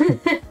dyan.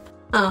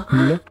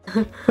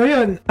 So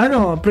yun,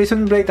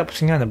 Prison Break,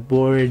 tapos nga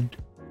na-bored.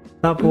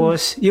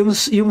 Tapos,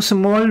 yung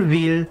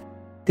Smallville,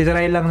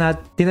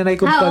 tinry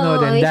ko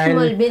panoodin. Dahil,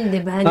 Smallville,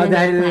 diba?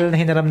 Dahil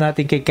hinaram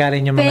natin kay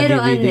Karen yung mga pero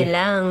DVD. Pero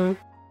lang,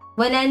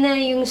 wala na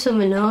yung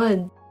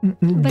sumunod.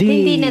 Ba't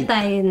hindi na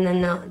tayo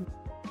nanood?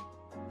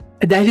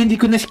 Dahil hindi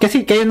ko na,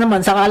 kasi kayo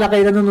naman, sakala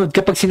kayo nanonood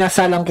kapag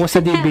sinasalang ko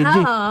sa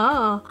DVD.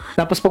 Oo.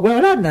 Tapos pag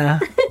wala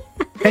na.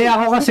 Kaya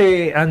ako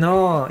kasi,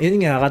 yun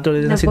nga,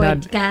 katulad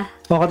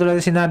ng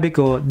sinabi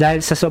ko,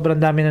 dahil sa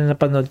sobrang dami na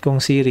napanood kong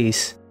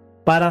series,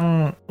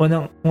 parang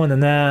unang-una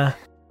na,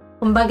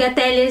 kumbaga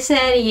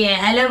teleserye,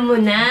 alam mo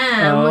na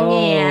ang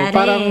mangyayari.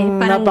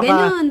 Parang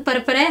ganun,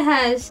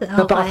 parehas. Okay.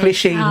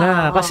 Napaka-cliche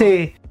na.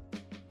 Kasi,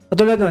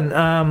 katulad nun,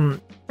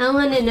 ang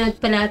nanonood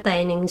pala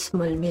tayo ng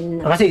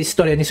Smallville. Kasi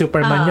istorya ni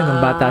Superman yun, nung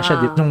bata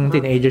siya, nung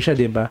teenager siya,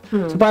 di ba?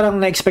 So parang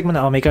na-expect mo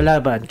na, may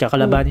kalaban,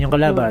 kakalabanin yung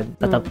kalaban,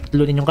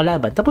 tataplunin yung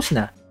kalaban, tapos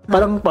na.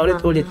 Parang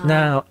paulit-ulit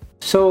na.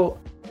 So,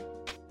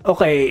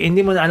 okay,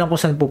 hindi mo na alam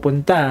kung saan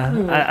pupunta.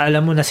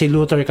 Alam mo na si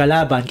Luthor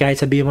kalaban, kahit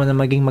sabihin mo na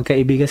maging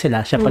magkaibigan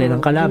sila, siya pa rin ang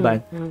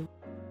kalaban.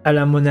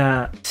 Alam mo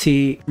na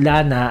si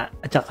Lana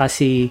at saka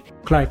si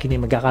Clark hindi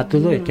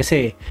magkakatuloy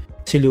kasi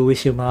si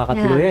Lois yung mga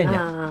katuluyan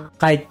niya.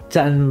 Kahit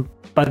saan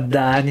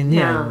pagdaanin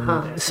niya.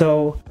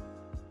 So,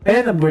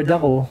 na-bored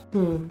ako.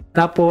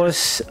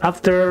 Tapos,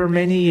 after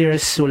many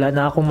years, wala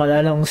na akong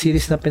malalang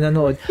series na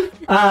pinanood.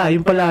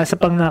 Yung pala, sa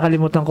pang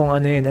nakalimutan kong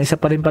isa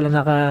pa rin pala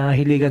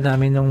nakahiligan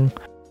namin nung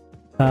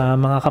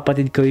mga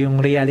kapatid ko, yung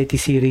reality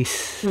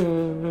series.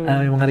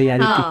 Yung mga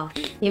reality.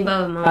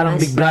 Iba mga Parang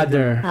Big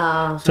Brother,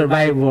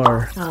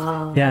 Survivor.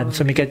 Yan,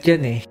 sumikat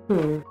yan eh.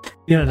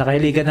 Yun,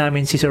 nakahiligan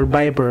namin si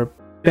Survivor.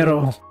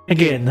 Pero,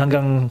 again,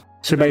 hanggang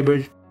Survivor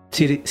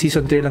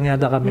season 3 lang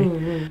yata kami.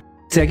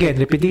 So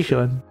again,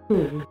 repetition.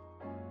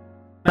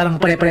 Parang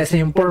pare-parehas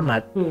na yung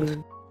format.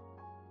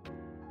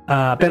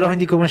 Pero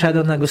hindi ko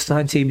masyadong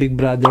nagustuhan si Big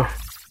Brother.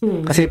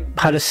 Kasi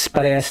halos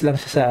parehas lang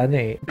sa ano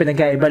eh.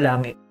 Pinagkaiba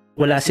lang,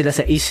 wala sila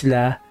sa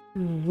isla.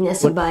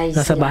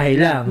 Nasa bahay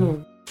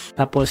lang.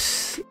 Tapos,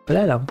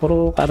 wala lang,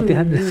 puro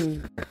kartihan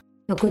lang.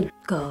 Nagod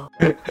ka.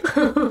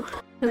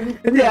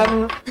 Hindi,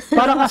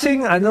 parang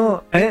kasing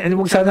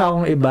huwag sana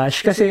akong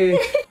i-bash kasi,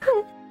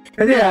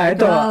 hindi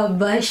ito.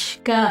 Bash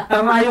ka.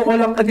 Ang ayaw ko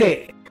lang,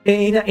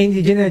 hindi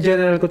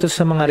general ko to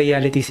sa mga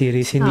reality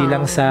series, hindi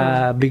lang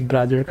sa Big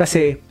Brother.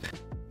 Kasi,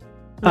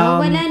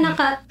 nawawala na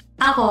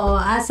ako,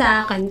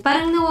 sa akin,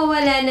 parang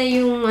nawawala na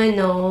yung,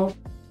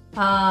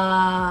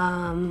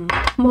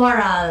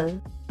 moral.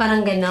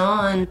 Parang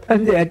ganon.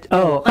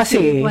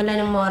 Kasi wala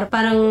nang more.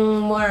 Parang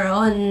more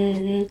on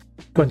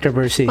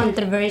controversy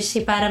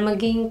para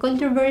maging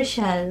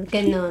controversial.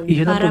 Ganon.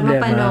 Yun para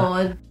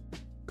mapanood.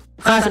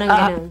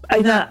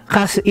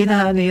 Kasi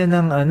inaano yan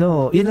ng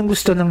yun ang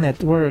gusto ng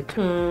network.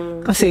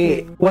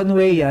 Kasi one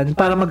way yan,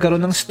 para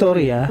magkaroon ng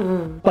storya,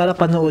 para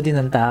panoodin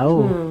ng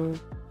tao.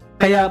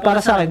 Kaya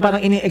para sa akin,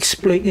 parang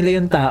ini-exploit nila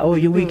yung tao,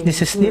 yung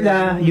weaknesses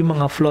nila, yung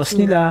mga flaws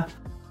nila.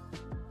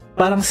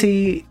 Parang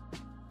si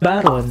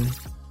Baron,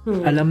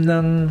 alam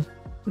ng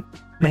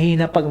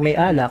mahina pag may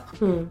alak.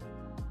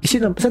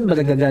 Saan ba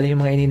nagagaling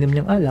yung mga ininom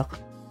niyang alak?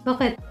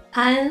 Bakit?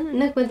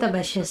 Nagpunta ba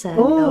siya sa...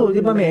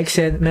 di ba may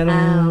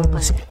merong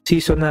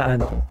season na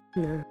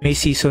may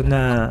season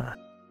na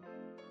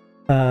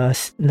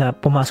na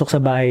pumasok sa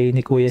bahay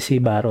ni Kuya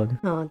si Baron.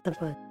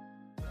 Tapos?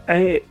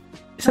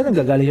 Saan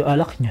nagagaling yung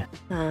alak niya?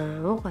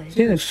 Okay.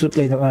 Sino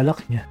nagsusupply ng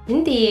alak niya?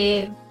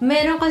 Hindi.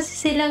 Meron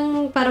kasi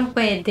silang parang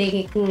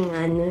pwede kung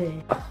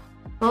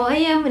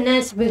ayaw mo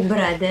na sa Big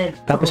Brother.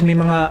 Tapos may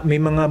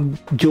mga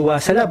jowa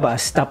sa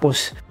labas,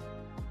 tapos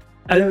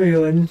alam mo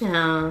yun?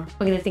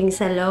 Pagdating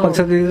sa loob.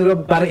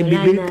 Para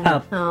i-build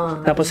up.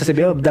 Tapos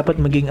sasabihin, dapat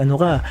maging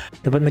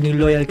dapat maging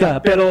loyal ka.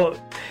 Pero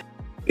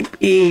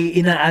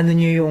inaano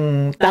nyo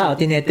yung tao,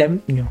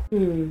 tinetempt nyo.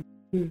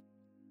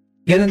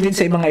 Ganon din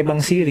sa ibang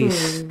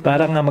series.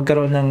 Para nga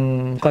magkaroon ng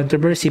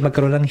controversy,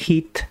 magkaroon ng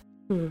heat.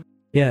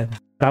 Yan.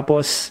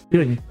 Tapos,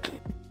 yun.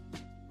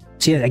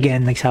 So yun,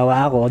 again,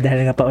 nagsawa ako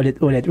dahil nga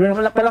paulit-ulit.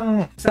 Wala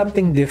palang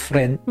something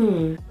different.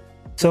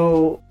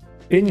 So,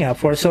 yun nga,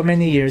 for so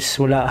many years,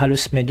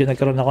 halos medyo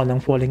nagkaroon ako ng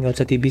falling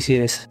out sa TV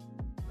series.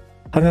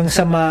 Hanggang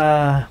sa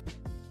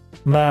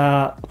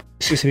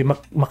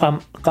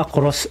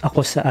maka-cross ako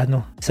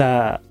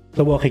sa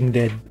The Walking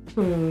Dead.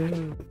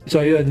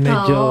 So yun,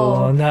 medyo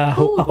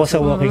na-hook ako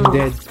sa Walking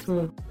Dead.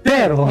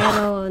 Pero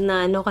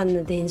naano ka na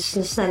din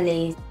sa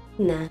late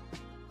na.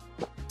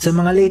 Sa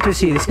mga later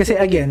series, kasi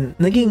again,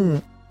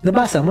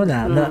 nabasa mo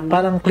na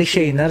parang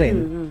cliche na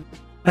rin.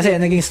 Kasi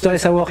naging story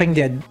sa Walking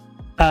Dead,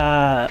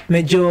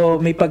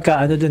 medyo may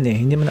dun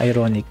hindi man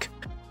ironic.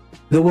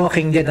 The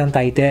Walking Dead ang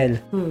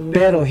title.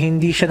 Pero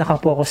hindi siya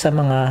nakapokus sa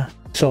mga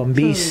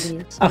zombies.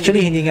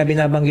 Actually, hindi nga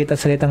binabanggit ang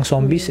salitang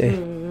zombies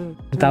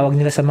Ang tawag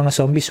nila sa mga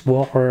zombies,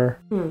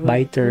 walker,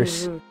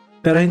 biters.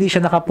 Pero hindi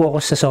siya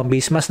nakapokus sa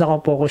zombies. Mas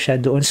nakapokus siya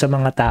doon sa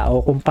mga tao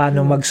kung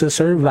paano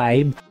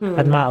magsusurvive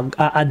at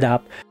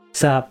mag-a-adapt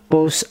sa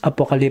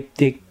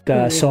post-apocalyptic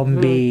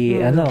zombie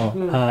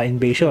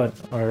invasion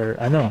or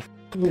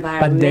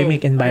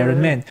pandemic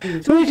environment.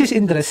 So which is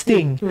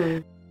interesting.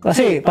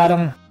 Kasi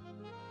parang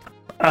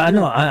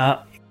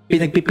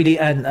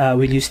pinagpipilian,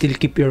 will you still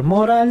keep your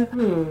moral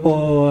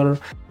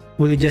or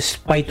will you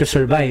just fight to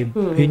survive?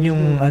 Yun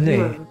yung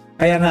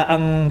Kaya nga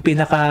ang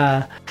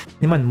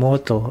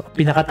motto,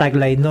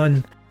 pinaka-tagline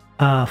nun,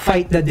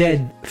 fight the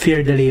dead,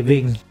 fear the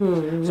living.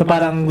 So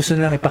parang gusto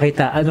nilang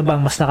ipakita ano bang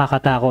mas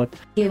nakakatakot,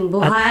 yung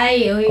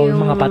buhay o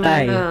yung mga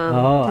patay.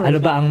 Ano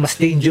ba ang mas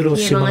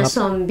dangerous, yung mga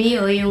zombie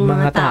o yung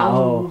mga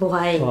tao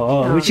buhay.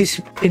 Which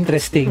is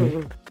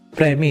interesting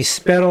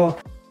premise.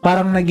 Pero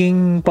parang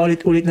naging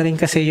paulit-ulit na rin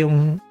kasi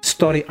yung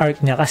story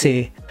arc niya.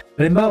 Kasi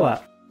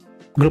halimbawa,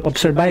 group of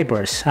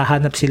survivors,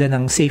 hahanap sila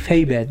ng safe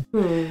haven.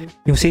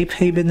 Yung safe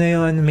haven na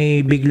yun,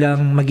 may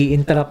biglang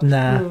magi-interrupt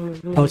na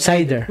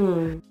outsider.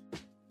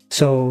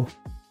 So,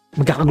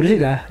 magkakagulo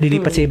sila,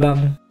 lilipat sa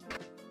ibang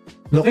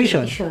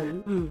location.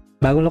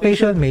 Bagong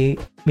location, may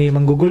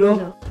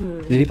manggugulo,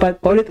 lilipat,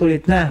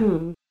 paulit-ulit na.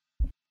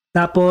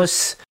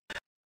 Tapos,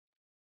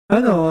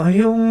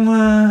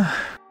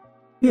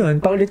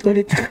 yun,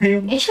 paulit-ulit na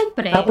yung...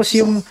 syempre. Tapos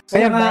yung...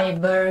 Kaya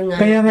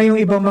nga yung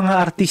ibang mga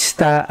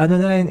artista,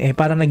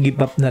 parang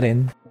nag-give up na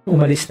rin.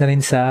 Umalis na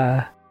rin sa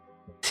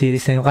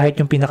series na yun. Kahit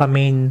yung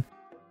pinaka-main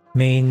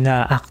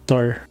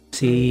actor,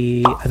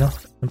 si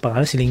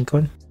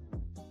Lincoln?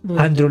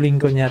 Andrew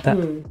Lincoln yata.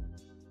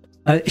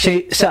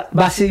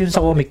 Base yun sa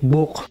comic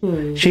book.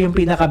 Siya yung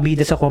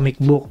pinakabida sa comic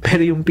book.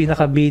 Pero yung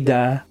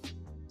pinakabida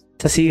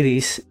sa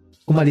series,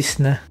 umalis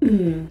na.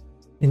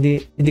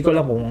 Hindi ko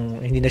alam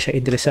kung hindi na siya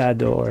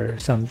interesado or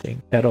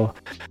something. Pero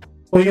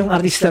O yung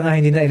artista nga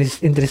hindi na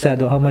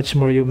interesado, how much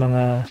more yung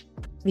mga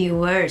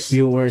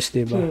viewers,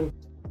 diba?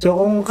 So,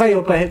 kung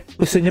kayo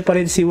gusto niyo pa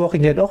rin si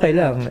Walking Dead, okay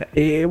lang.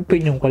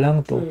 Opinion ko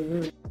lang to.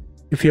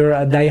 If you're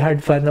a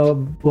diehard fan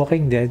of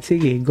Walking Dead,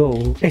 sige, go.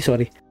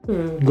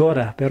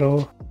 Gora.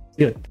 Pero,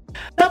 yun.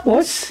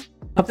 Tapos,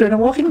 after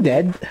ng Walking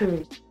Dead,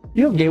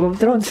 yung Game of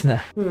Thrones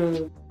na.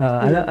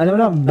 Alam mo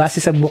na, base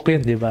sa book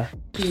yun, diba?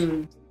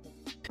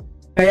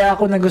 Kaya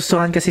ako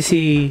nagustuhan kasi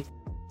si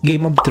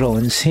Game of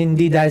Thrones,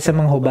 hindi dahil sa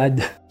mga hubad.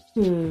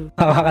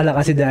 Nakakala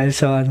kasi dahil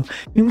sa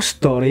yung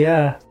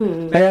storya.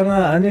 Kaya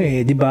nga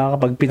di ba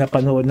kapag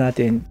pinapanood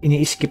natin,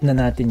 ini-skip na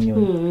natin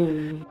yun.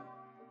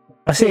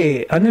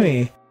 Kasi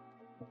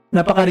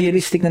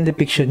napaka-realistic ng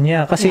depiction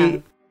niya.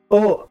 Kasi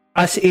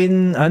as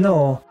in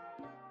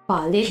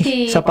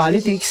politics. Sa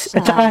politics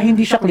at saka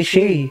hindi siya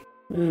cliche.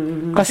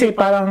 Kasi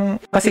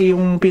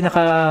yung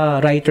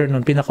pinaka-writer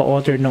nun,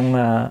 pinaka-author nung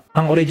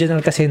ang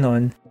original kasi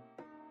nun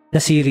na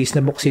series,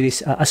 na book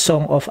series, A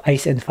Song of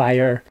Ice and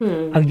Fire.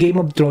 Ang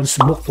Game of Thrones,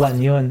 book 1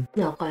 yun.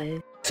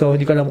 Okay. So,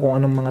 hindi ko alam kung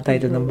anong mga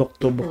title ng book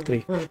 2, book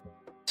 3.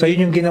 So,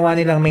 yun yung ginawa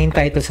nilang main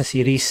title sa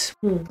series.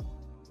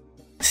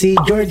 Si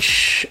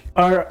George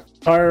R.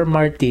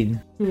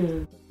 Martin,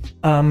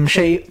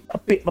 siya,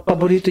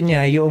 paborito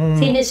niya yung...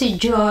 Sino si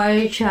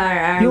George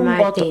R.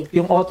 Martin?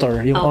 Yung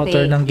author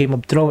ng Game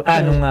of Thrones,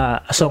 nung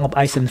A Song of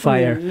Ice and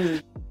Fire.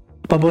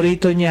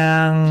 Paborito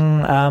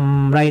niyang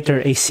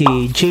writer ay si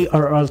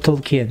J.R.R.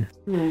 Tolkien.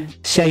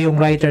 Siya yung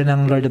writer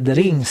ng Lord of the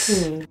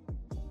Rings.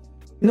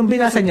 Nung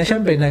binasa niya,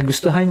 syempre,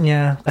 nagustuhan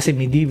niya kasi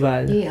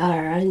medieval.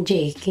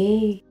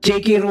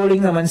 J.K.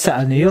 Rowling naman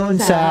sa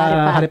sa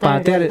Harry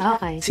Potter.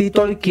 Okay. Si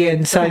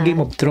Tolkien sa Game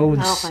of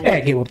Thrones.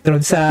 Okay. Game of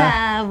Thrones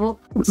sa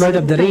Lord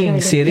of the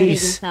Rings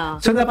series.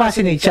 So,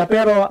 napascinate siya.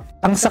 Pero,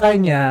 ang sa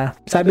kanya,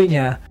 sabi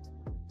niya,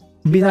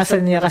 binasa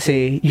niya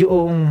kasi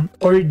yung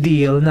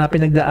ordeal na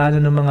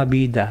pinagdaanan ng mga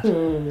bida.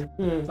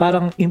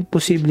 Parang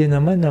imposible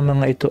naman na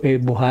mga ito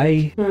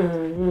buhay.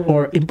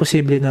 Or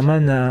imposible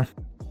naman na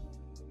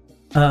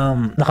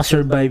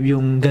nakasurvive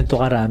yung ganito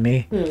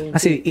karami.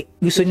 Kasi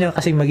gusto niya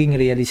kasi maging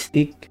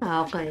realistic.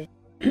 Okay.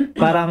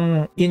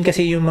 Parang yun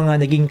kasi yung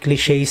mga naging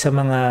cliche sa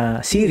mga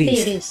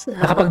series.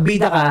 Na kapag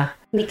bida ka,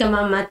 hindi ka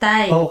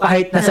mamatay. O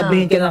kahit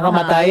nasabihin ka ng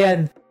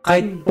kamatayan,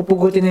 kahit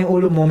pupugutin na yung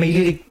ulo mo,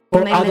 may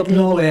out of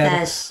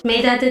nowhere.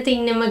 May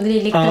dadating na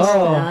magliligtas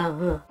na.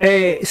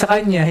 Sa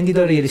kanya, hindi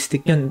daw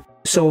realistic yun.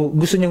 So,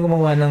 gusto niyang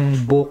gumawa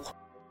ng book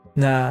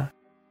na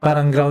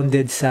parang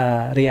grounded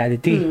sa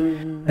reality.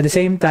 At the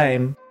same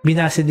time,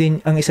 binasa din,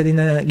 ang isa din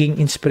na naging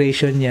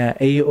inspiration niya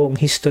ay yung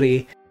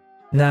history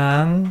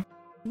ng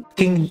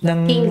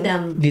Kingdom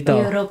dito,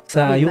 Europe,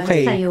 sa diba? UK.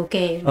 Sa UK.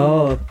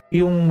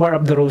 Yung War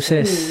of the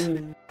Roses.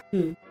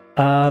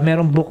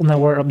 Merong book na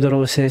War of the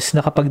Roses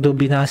na kapag daw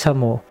binasa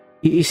mo,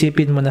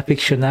 iisipin mo na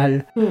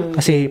fictional.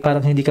 Kasi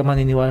parang hindi ka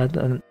maniniwala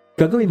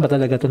gagawin ba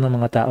talaga to ng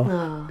mga tao?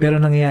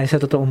 Pero nangyayari sa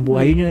totoong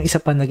buhay. Yun yung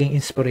isa pa naging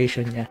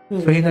inspiration niya.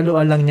 So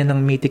hinaluan lang niya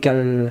ng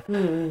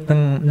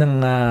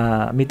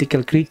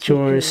mythical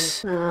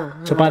creatures.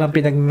 So parang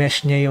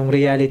pinag-mesh niya yung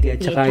reality at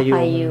saka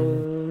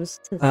yung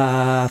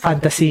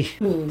fantasy.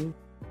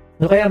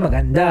 No, kaya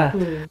maganda.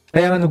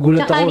 Kaya nga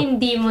nagulat ako. Tsaka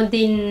hindi mo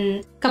din,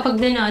 kapag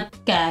nanood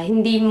ka,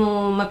 hindi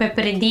mo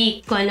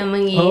mapepredict kung ano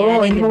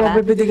mangyayari. Hindi mo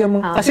mapepredict.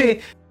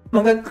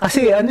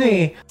 Kasi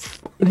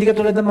hindi ka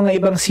tulad ng mga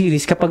ibang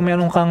series, kapag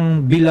meron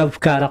kang beloved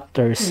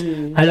characters,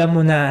 alam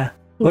mo na,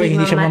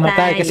 hindi siya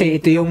mamatay kasi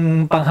ito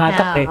yung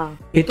panghatak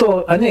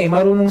Ito,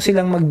 marunong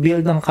silang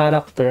mag-build ng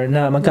character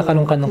na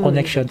magkakaroon ka ng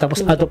connection, tapos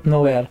out of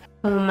nowhere,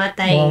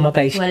 mamamatay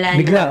wala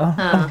bigla.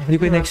 Hindi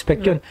ko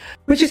na-expect yun.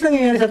 Which is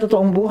nangyayari sa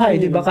totoong buhay,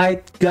 di ba?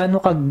 Kahit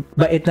gaano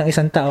kabait ng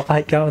isang tao,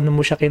 kahit gaano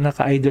mo siya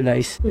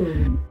kinaka-idolize,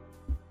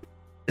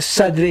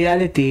 sad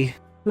reality,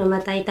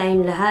 mamatay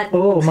tayong lahat.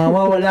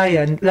 Mawawala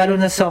yan. Lalo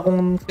na sa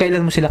kung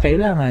kailan mo sila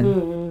kailangan.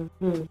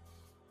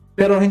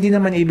 Pero hindi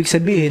naman ibig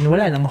sabihin,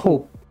 wala nang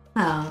hope.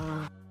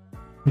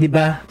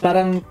 Diba?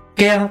 Parang,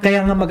 kaya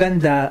nga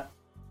maganda,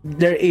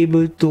 they're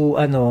able to,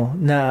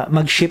 na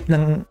mag-shift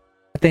ng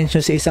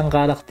attention sa isang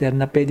character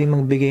na pwedeng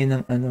magbigay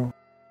ng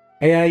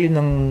Kaya yun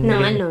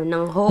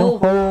ng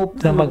hope.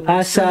 Ng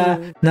pag-asa,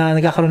 na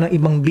nagkakaroon ng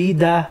ibang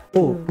bida.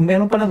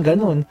 Meron palang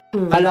ganun.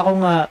 Kala ko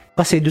nga,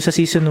 kasi doon sa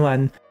season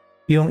 1,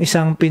 yung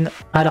isang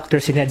character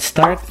si Ned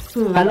Stark.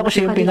 Kala ko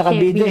siya yung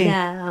pinakabida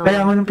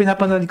Kaya nung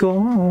pinapanood ko,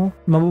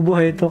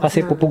 mabubuhay ito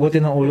kasi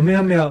pupugutin ng ulo.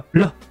 Maya,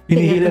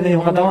 hinihila na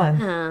yung katawan.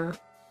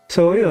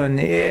 So, yun.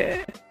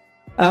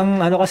 Ang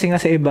kasi nga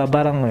sa iba,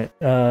 parang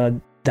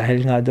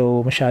dahil nga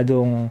daw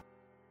masyadong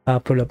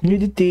full of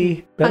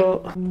nudity.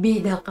 Pero,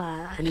 bida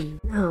ka.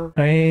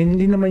 Ay,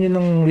 hindi naman yun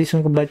ang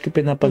reason kung bakit ko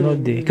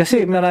pinapanood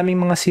Kasi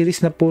maraming mga series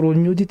na puro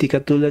nudity,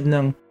 katulad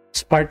ng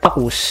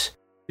Spartacus.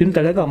 Yun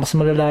talaga, mas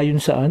malala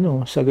yun sa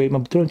sa Game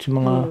of Thrones,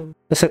 yung mga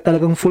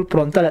talagang full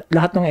frontal at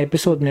lahat ng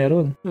episode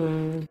meron.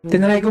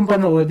 Tinry kong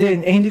panoodin,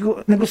 hindi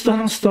ko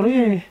nagustuhan ng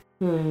story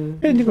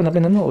hindi ko na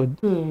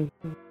pinanood.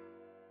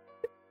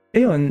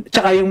 Ayun,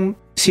 tsaka yung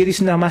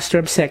series na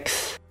Master of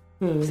Sex,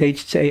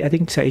 I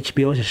think sa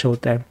HBO, sa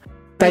Showtime.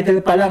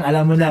 title pa lang,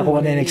 alam mo na kung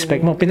ano yung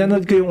expect mo.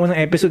 Pinanood ko yung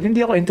unang episode, hindi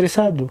ako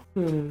interesado.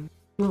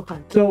 Okay.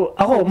 So,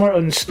 ako, more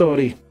on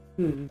story.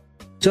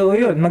 So,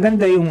 yun,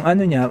 maganda yung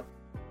ano niya.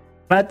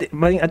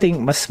 I think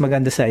mas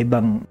maganda sa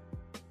ibang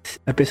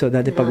episode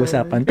natin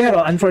pag-usapan.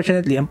 Pero,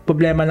 unfortunately, ang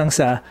problema lang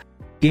sa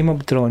Game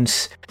of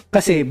Thrones,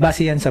 kasi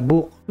base yan sa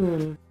book.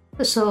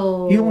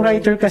 So, yung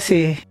writer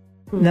kasi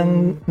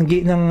ng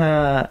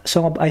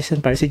Song of Ice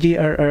and Fire, si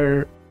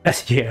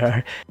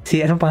si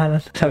anong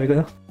pangalan? Sabi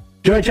ko, no?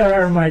 George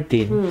R.R.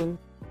 Martin.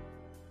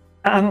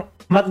 Ang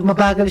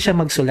mabagal siya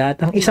magsulat.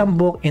 Ang isang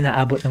book,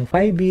 inaabot ng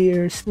 5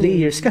 years,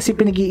 3 years, kasi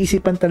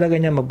pinag-iisipan talaga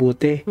niya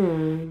mabuti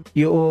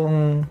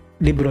yung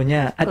libro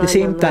niya. At the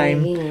same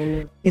time,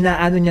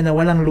 inaano niya na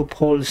walang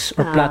loopholes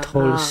or plot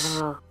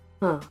holes.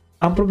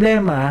 Ang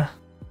problema,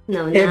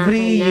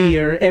 every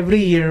year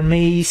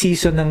may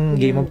season ng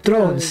Game of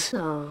Thrones.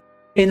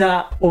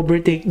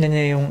 Ina-overtake na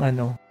niya yung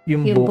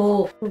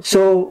book.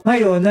 So,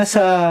 ngayon,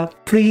 nasa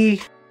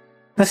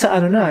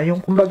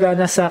yung kumbaga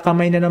nasa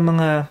kamay na ng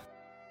mga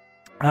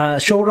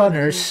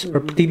showrunners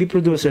or TV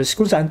producers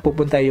kung saan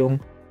pupunta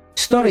yung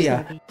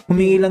storya.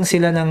 Humingi lang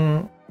sila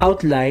ng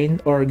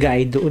outline or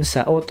guide doon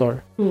sa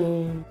author.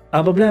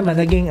 Ang problema,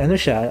 naging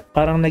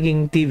parang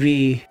naging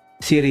TV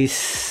series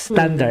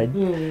standard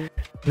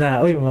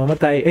na,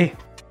 mamatay,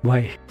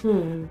 buhay.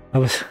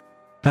 Tapos,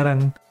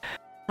 parang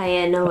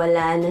kaya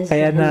nawala na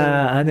kaya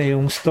na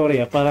yung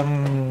storya, parang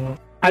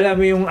alam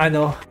mo yung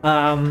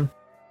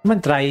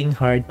trying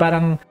hard,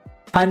 parang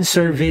fan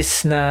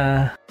service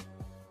na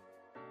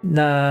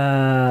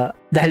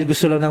dahil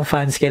gusto lang ng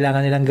fans,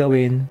 kailangan nilang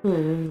gawin.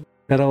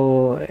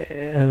 Pero,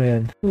 ano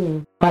yun?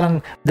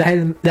 Parang,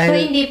 dahil... So,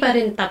 hindi pa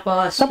rin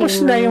tapos. Tapos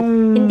na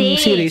yung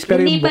series,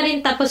 pero hindi pa rin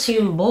tapos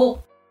yung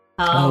book.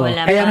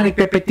 Wala kaya pa. nga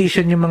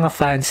nagpe-petition yung mga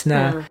fans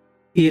na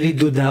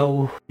i-redo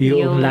daw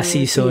yung last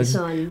season.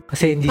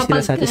 Kasi hindi sila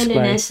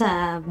satisfied. Kapag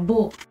sa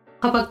book,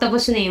 kapag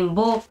tapos na yung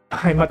book,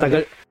 ay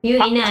matagal. Yung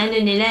inaano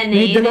nila na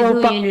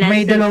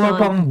may dalawa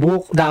pang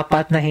book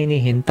dapat na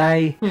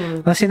hinihintay.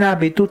 Ang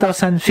sinabi,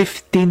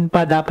 2015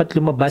 pa dapat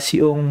lumabas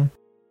yung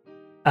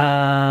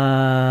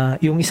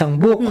isang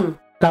book.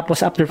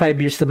 Tapos after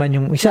 5 years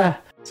naman yung isa.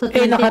 So,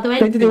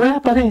 2020?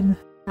 Wala pa rin.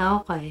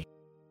 Okay.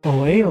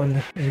 Ayun.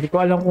 Hindi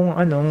ko alam kung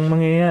anong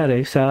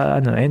mangyayari sa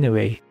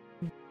anyway.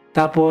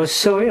 Tapos,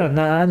 so yun,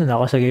 na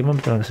ako sa Game of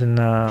Thrones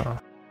na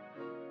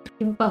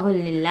yung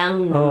pahuli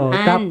lang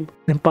naman.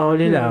 Yung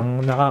pahuli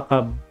lang,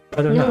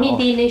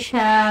 hindi na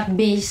siya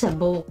based sa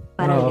book.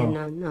 Parang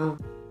gano'n.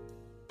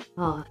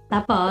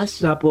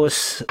 Tapos,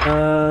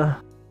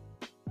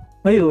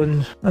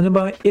 ayun,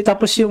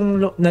 tapos yung,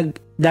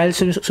 dahil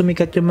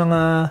sumikat yung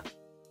mga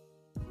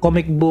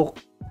comic book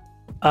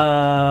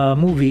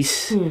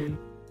movies,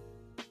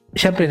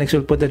 syempre,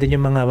 nagsulpot na din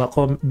yung mga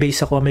based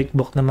sa comic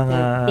book na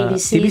mga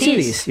TV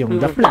series. Yung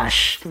The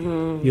Flash,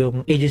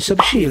 yung Agents of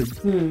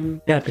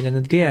S.H.I.E.L.D.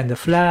 Pinanood ko yan. The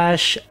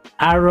Flash,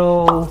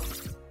 Arrow,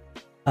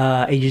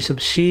 Agents of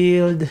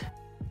S.H.I.E.L.D.,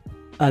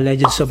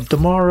 Legends of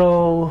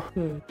Tomorrow,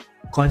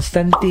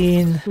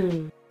 Constantine.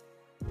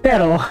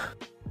 Pero,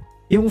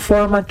 yung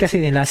format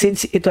kasi nila,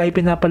 since ito ay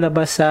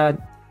pinapalabas sa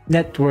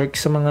network,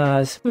 sa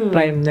mga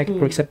prime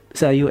network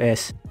sa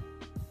US,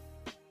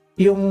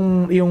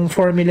 yung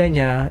formula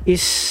niya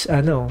is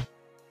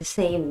the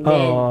same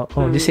din.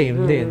 The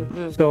same din.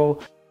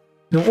 So,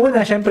 nung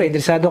una, syempre,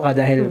 interesado ka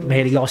dahil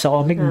mahilig ako sa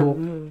comic book,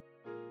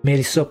 may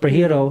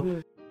superhero,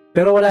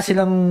 pero wala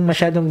silang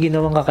masyadong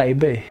ginawang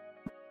kakaiba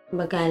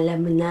Bagala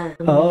mo na.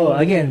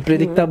 Again,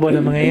 predictable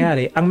na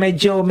mangyayari. Ang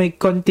medyo may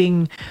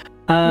konting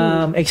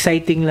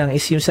exciting lang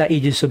is yung sa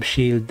Agents of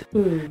S.H.I.E.L.D.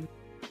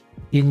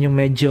 Yun yung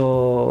medyo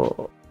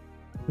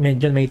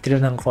may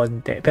thrill ng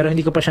konti. Pero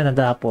hindi ko pa siya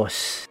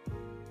natapos.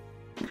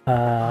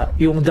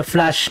 Yung The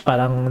Flash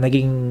parang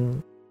naging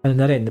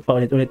na rin,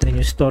 paulit-ulit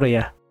rin yung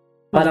storya.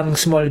 Parang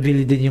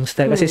Smallville din yung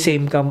style kasi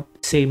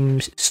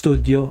same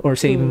studio or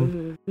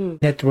same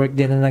network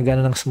din na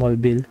nagano ng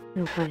Smallville.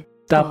 Okay.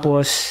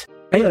 Tapos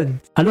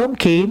ayun, along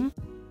came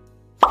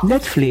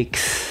Netflix.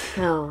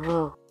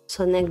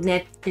 So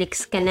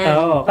nag-Netflix ka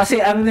na. Kasi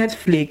ang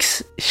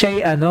Netflix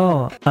siya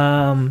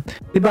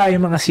di ba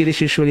yung mga series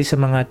usually sa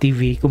mga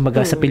TV,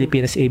 kumbaga sa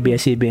Pilipinas,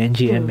 ABS-CBN,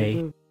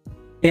 GMA.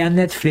 Ang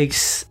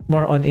Netflix,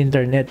 more on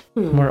internet,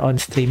 more on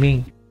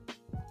streaming.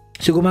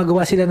 So,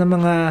 gumagawa sila ng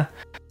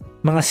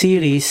mga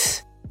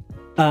series,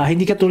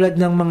 hindi katulad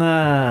ng mga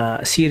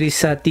series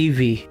sa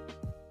TV.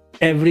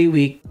 Every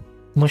week,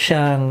 mo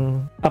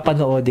siyang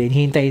papanoodin,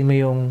 hintayin mo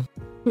yung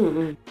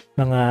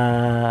mga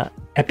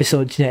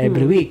episodes niya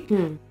every week.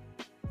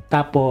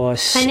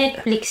 Tapos, sa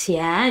Netflix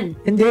yan?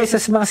 Hindi, sa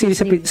mga series,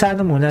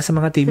 sa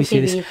mga TV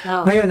series.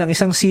 Ngayon, ang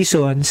isang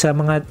season sa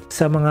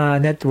mga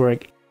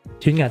network,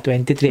 yun nga,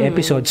 23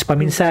 episodes.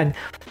 Paminsan,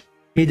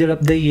 middle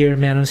of the year,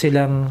 meron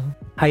silang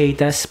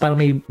hiatus, parang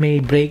may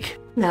break.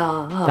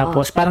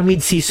 Tapos, parang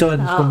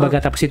mid-season,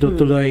 kumbaga, tapos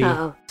itutuloy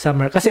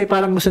summer. Kasi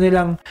parang gusto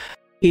nilang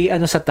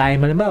sa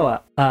time, halimbawa,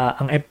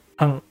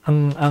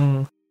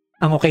 ang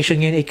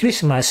occasion ngayon ay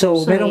Christmas.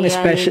 So merong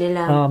special,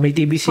 may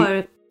TV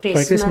for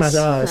Christmas,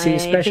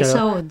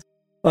 special.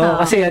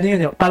 Kasi ano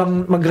yun,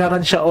 parang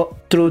magra-run siya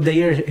through the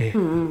year eh.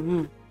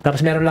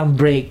 Tapos meron lang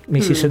break, may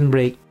season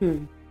break.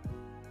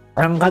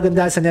 Ang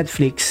kagandahan sa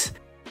Netflix,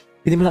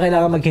 hindi mo na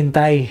kailangan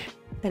maghintay.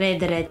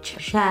 Dire-diretso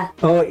siya.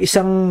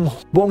 Isang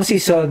buong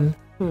season,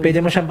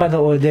 pwede mo siyang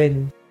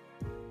panoodin.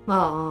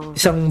 Oo.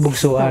 Isang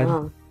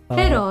bugsuan.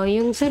 Pero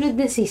yung sunod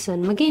na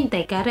season,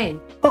 maghintay ka rin.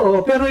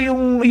 Oo, pero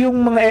yung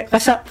mga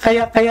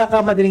kaya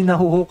ka madaling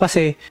nahuho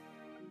kasi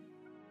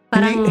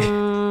parang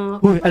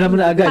alam mo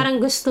na agad. Parang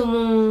gusto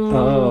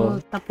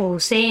mong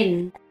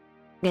tapusin.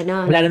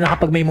 Ganon. Lalo na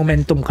kapag may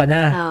momentum ka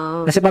na.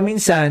 Kasi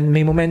paminsan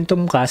may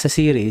momentum ka sa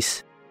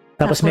series.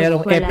 Tapos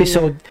mayroong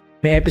episode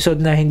may episode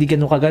na hindi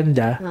ganun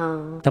kaganda.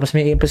 Tapos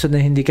may episode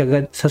na hindi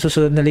kaganda. Sa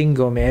susunod na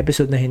linggo, may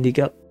episode na hindi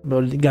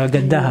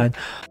gagandahan.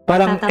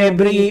 Parang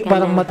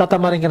parang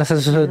matatama rin ka na sa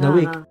susunod na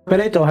week.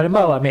 Pero ito,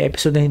 halimbawa, may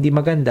episode na hindi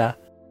maganda,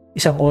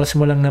 isang oras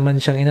mo lang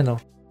naman siyang inano.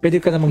 Pwede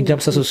ka na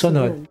mag-jump sa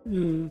susunod.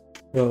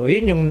 So,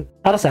 yun yung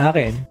para sa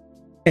akin.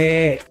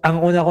 Ang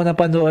una ko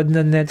napanood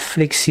na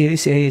Netflix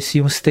series is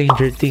yung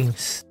Stranger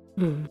Things.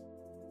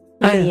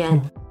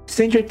 Yan.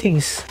 Stranger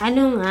Things.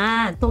 Ano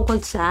nga?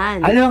 Tungkol saan?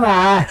 Ano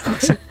nga?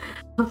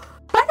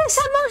 Para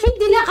sa mga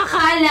hindi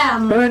nakakaalam.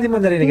 Pero hindi mo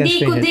narinig ang Hindi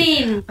ko Stranger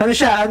din. Ano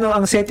siya,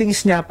 ang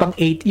settings niya, pang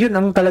 8, yun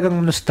ang talagang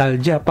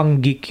nostalgia, pang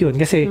geek yun.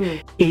 Kasi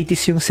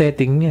 80s yung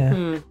setting niya.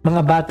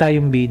 Mga bata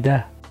yung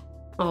bida.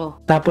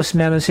 Tapos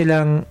may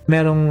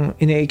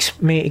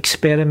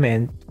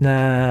experiment na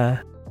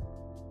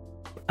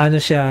ano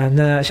siya,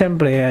 na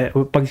syempre,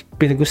 pag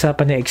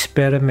pinag-usapan na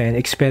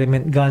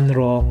experiment gone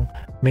wrong,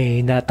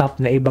 may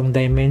natap na ibang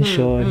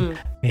dimension,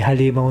 may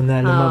halimaw na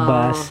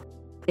lumabas.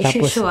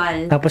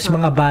 Tapos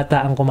mga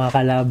bata ang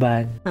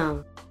kumakalaban.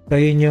 So,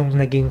 yun yung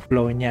naging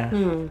flow niya.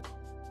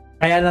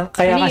 Kaya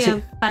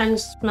kasi parang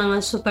mga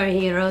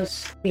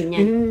superheroes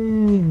ganyan.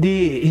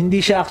 Hindi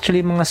siya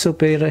actually mga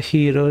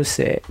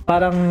superheroes eh.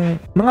 Parang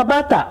mga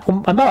bata.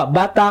 Kung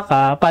bata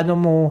ka, paano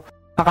mo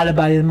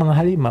kakalabanin ng mga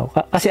halimaw?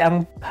 Kasi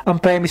ang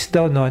premise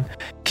daw nun,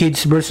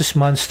 kids versus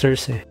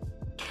monsters eh.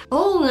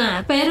 Oo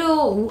nga,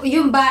 pero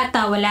yung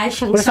bata, wala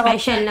siyang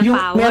special na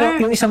power.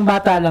 Yung isang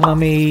bata lang ang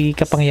may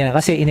kapangyarihan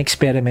kasi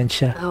in-experiment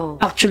siya.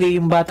 Actually,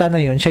 yung bata na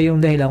yun, siya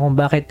yung dahilan kung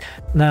bakit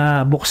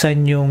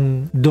nabuksan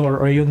yung door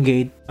or yung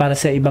gate para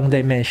sa ibang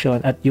dimension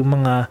at yung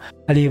mga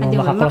halimaw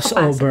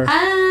maka-crossover.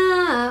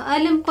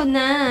 Alam ko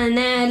na.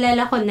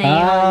 Naalala ko na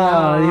yun.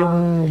 Yung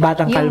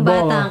batang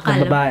kalbo, ng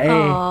babae.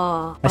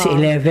 Kasi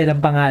 11 ang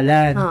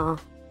pangalan.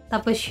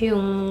 Tapos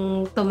yung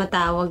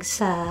tumatawag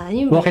sa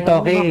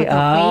walkie-talkie.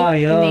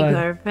 Yun. May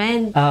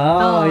girlfriend.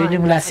 Yun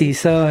yung last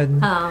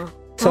season.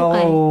 So,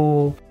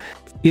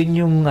 yun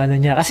yung ano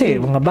niya. Kasi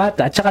mga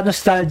bata. At saka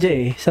nostalgia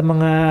eh. Sa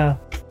mga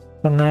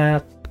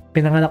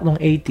pinanganak nung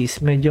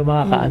 80s, medyo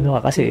makakaano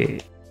ka kasi,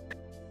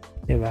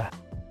 diba?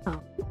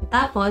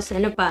 Tapos,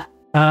 ano pa?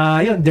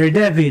 Yun,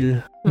 Daredevil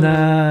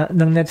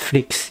ng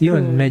Netflix.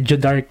 Yun, medyo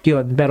dark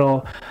yun.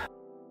 Pero,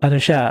 ano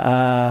siya,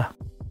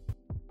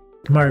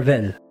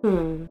 Marvel.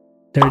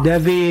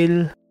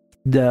 Daredevil,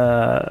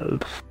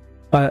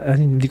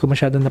 hindi ko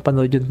masyadong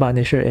napanood yung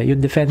Punisher eh. Yung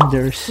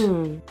Defenders.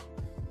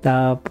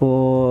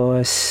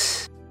 Tapos,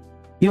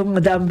 yung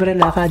The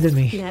Umbrella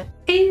Academy.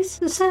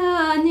 Sa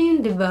ano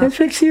yun, di ba?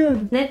 Netflix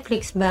yun.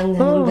 Netflix ba ang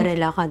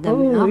Umbrella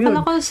Academy?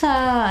 Akala ko sa,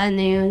 ano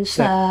yun,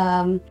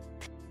 sa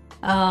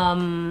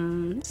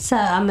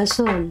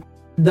Amazon.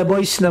 The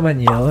Boys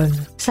naman yun.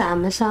 Sa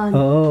Amazon?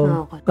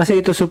 Oo. Okay. Kasi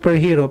ito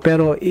superhero,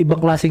 pero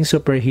ibang klaseng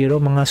superhero,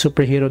 mga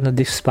superhero na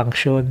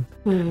dysfunction.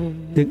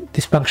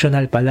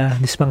 Dysfunctional pala.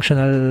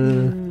 Dysfunctional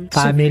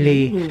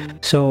family.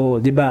 So,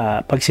 di ba,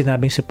 pag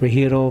sinabing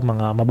superhero,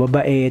 mga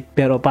mababait,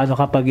 pero paano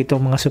kapag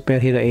itong mga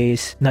superhero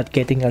is not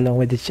getting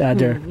along with each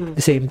other? At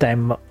the same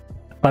time,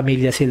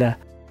 pamilya sila,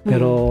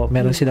 pero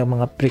meron silang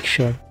mga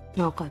friction.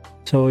 Okay.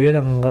 So, yun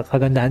ang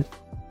kagandahan.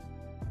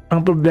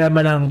 Ang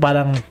problema lang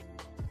parang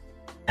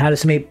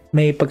halos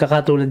may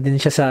pagkakatulad din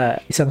siya sa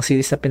isang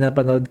series na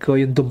pinapanood ko,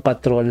 yung Doom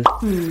Patrol.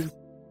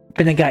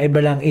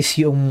 Pinagkaiba lang is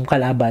yung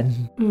kalaban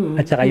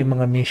at saka yung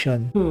mga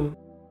mission.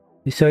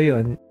 So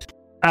yun.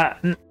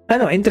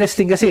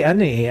 Interesting kasi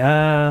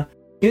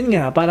yun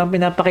nga, parang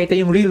pinapakita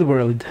yung real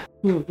world.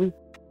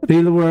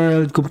 Real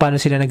world, kung paano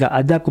sila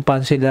nag-a-adapt, kung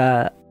paano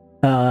sila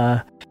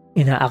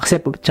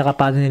ina-accept, at saka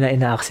paano nila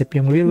ina-accept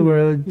yung real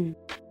world,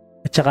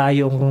 at saka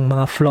yung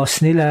mga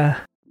flaws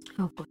nila.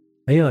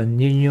 Ayun,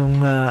 yun yung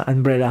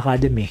Umbrella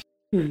Academy.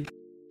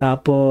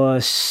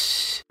 Tapos,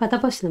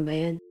 patapos na ba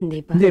yan?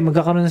 Hindi pa? Hindi,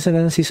 magkakaroon na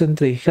sila ng season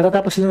 3.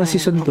 Katatapos na ng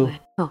season 2.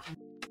 Okay.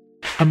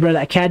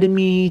 Umbrella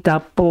Academy,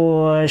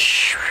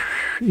 tapos,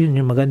 yun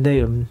yung maganda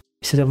yun.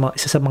 Isa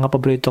sa mga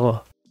paborito ko.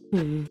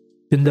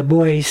 Yung The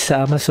Boys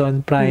sa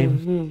Amazon Prime.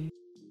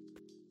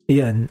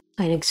 Yan.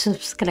 Ay,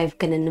 nag-subscribe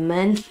ka na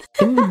naman.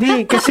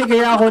 Hindi, kasi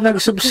kaya ako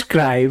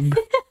nag-subscribe.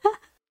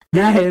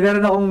 Dahil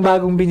meron akong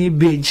bagong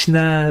binibinge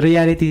na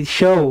reality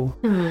show.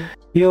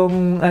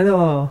 Yung,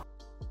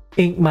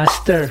 Ink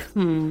Master.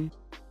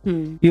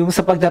 Yung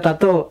sa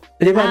pagtatato.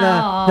 Di ba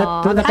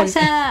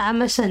sa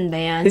Amazon ba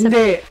yan?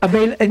 Hindi.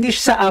 Hindi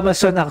siya sa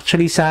Amazon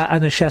actually. Sa,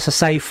 sa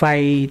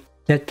sci-fi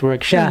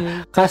network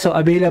siya. Kaso,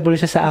 available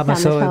siya sa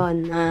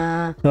Amazon.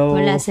 So,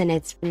 wala sa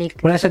Netflix.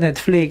 Wala sa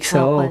Netflix.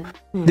 So,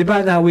 di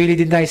ba nawili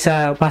din tayo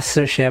sa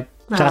MasterChef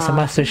tsaka sa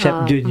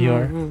MasterChef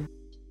Junior.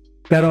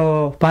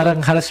 Pero parang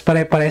halos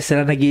pare-pares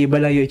sila,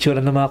 nag-iiba lang yung itsura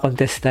ng mga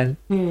contestant.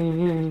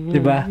 Di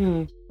ba?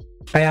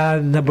 Kaya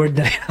na-board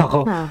na rin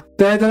ako.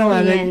 Pero ito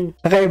naman,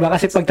 kakaiba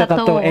kasi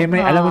pagtatato,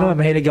 alam mo naman,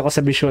 mahilig ako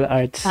sa visual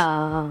arts.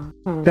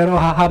 Pero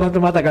habang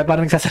tumatagal,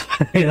 parang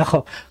nagsasama rin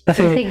ako.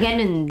 Kasi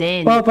ganun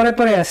din.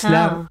 Pare-parehas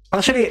lang.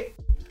 Actually,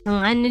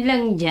 ang ano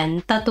lang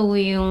dyan, tattoo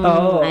yung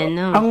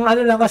Ang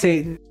ano lang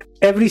kasi,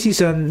 every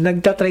season,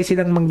 nagtatry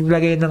silang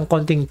maglagay ng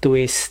konting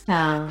twist.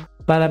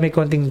 Para may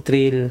konting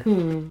thrill.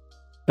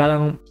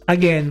 Parang,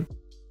 again,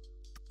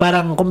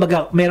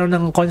 kumbaga, meron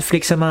ng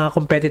conflict sa mga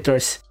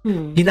competitors,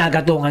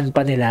 ginagatungan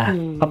pa nila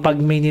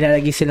kapag may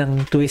nilalagay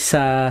silang twist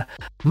sa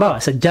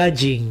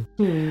judging,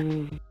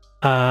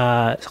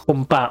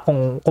 kung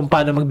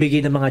paano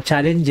magbigay ng mga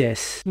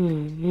challenges.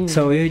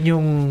 So, yun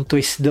yung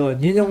twist doon.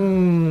 Yun yung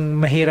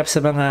mahirap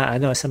sa mga,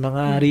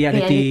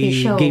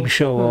 reality game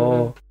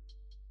show.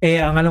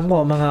 Ang alam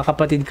ko, mga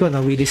kapatid ko,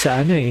 nawili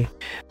sa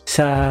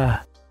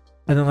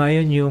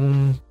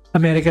yung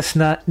America's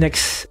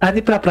Next,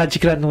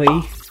 Project Runway.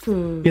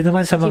 Yun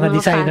naman sa mga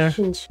designer.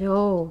 Fashion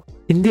show.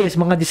 Hindi,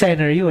 sa mga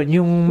designer yun.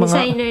 Yung mga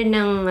designer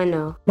ng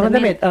mga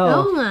damit.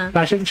 Oo nga.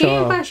 Fashion show.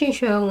 Yung fashion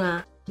show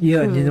nga.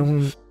 Yun, yun yung,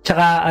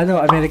 tsaka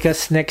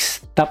America's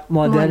Next Top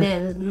Model.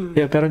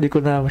 Yeah, pero hindi ko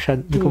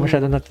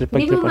masyado na-trip.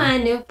 Hindi mo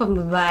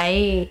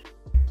pambabae.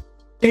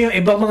 Yung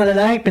ibang mga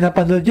lalaki,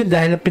 pinapanood yun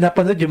dahil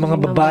pinapanood yung mga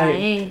babae.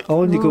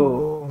 Hindi ko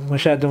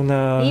masyadong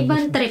na...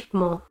 Ibang trip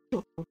mo.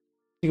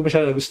 Hindi ko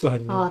masyadong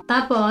gustuhan.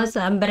 Tapos,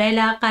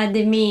 Umbrella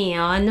Academy.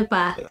 Ano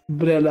pa?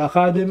 Umbrella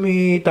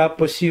Academy.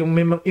 Tapos, yung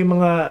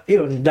mga,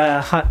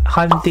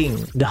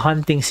 The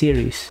Hunting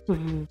series.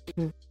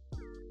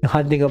 The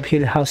Hunting of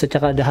Hill House at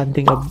saka The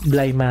Hunting of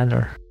Bly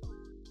Manor.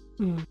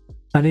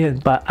 Ano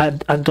yun?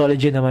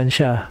 Anthology naman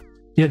siya.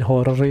 Yun,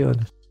 horror yun.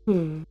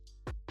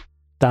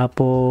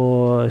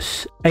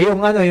 Tapos,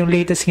 yung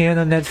latest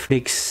ngayon ng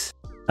Netflix,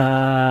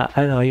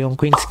 yung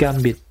Queen's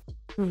Gambit.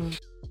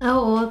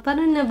 Oo,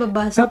 parang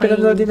nababasa ko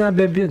pero din na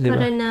Beb yun, di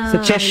ba?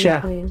 Sa chess siya.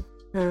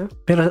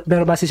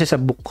 Pero base siya sa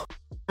book.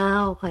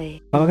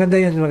 Okay. Maganda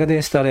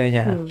yung story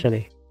niya,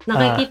 actually.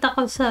 Nakikita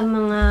ko sa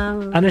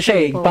mga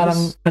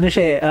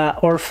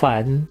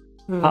orphan.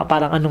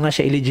 Parang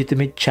siya,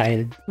 illegitimate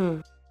child.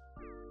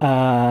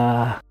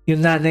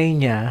 Yung nanay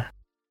niya,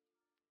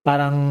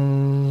 parang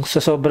sa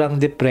sobrang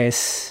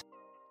depressed,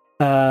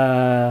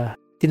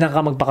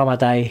 tinangka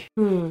magpakamatay.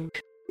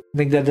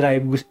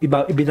 Nagdadrive,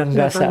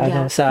 ibinangga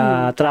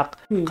sa truck,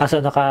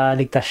 kaso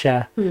nakaligtas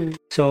siya.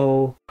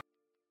 So,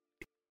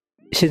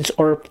 since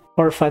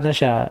orphan na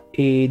siya,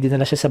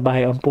 dinala siya sa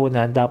bahay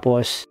ampunan,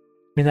 tapos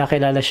may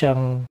nakilala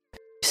siyang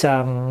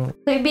isang...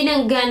 So,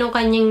 ibinangga nung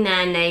kanyang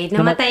nanay.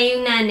 Namatay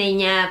yung nanay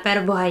niya,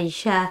 pero buhay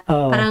siya.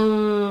 Parang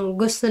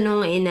gusto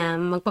nung ina,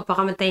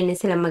 magpapakamatay na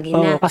sila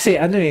mag-ina. Kasi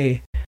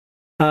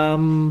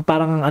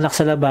parang anak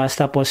sa labas,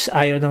 tapos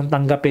ayaw nang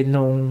tanggapin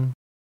nung...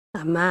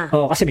 Tama.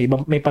 Kasi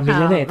may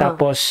pamilya na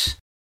Tapos,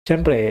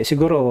 syempre,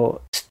 siguro,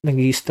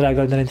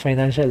 nag-struggle na rin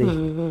financially.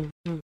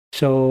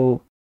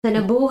 So,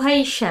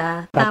 nabuhay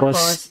siya,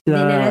 tapos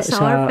dinala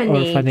sa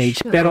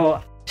orphanage. Pero,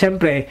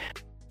 syempre,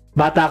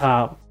 bata ka,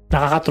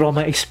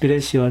 nakaka-trauma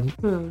experience yun.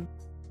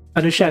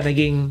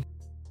 Naging,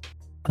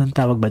 anong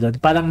tawag ba doon?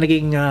 Parang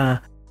naging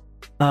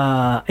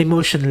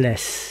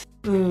emotionless.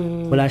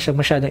 Wala siyang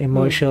masyadong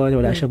emotion,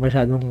 wala siyang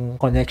masyadong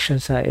connection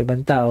sa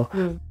ibang tao.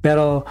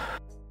 Pero,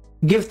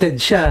 gifted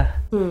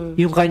siya.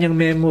 Yung kanyang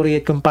memory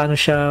at kung paano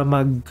siya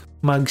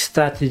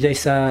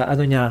mag-strategize sa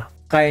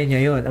kaya niya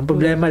yun. Ang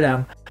problema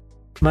lang,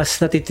 mas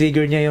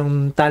natitrigger niya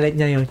yung talent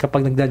niya yun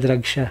kapag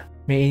nagda-drug siya.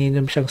 May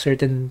ininom siyang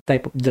certain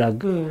type of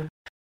drug.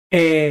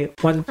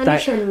 One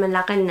time... siya,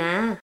 malaki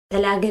na.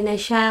 Dalaga na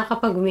siya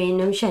kapag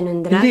uminom siya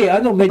ng drug. Hindi,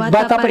 may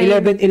bata pa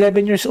 11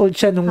 years old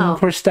siya nung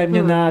first time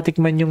niya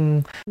natikman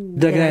yung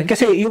drug na yun.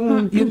 Kasi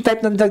yung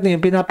type ng drug na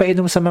yun,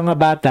 pinapainom sa mga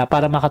bata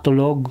para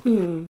makatulog.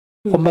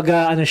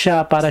 Kumbaga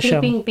siya, para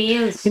sleeping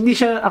pills. Hindi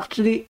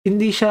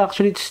siya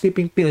actually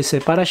sleeping pills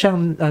para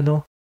siyang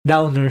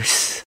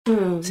downers.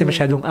 Kasi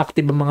masyadong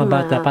active ang mga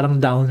bata, parang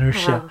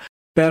downers siya.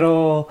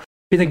 Pero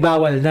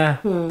pinagbawal na.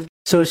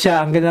 So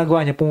siya, ang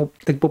ginagawa niya,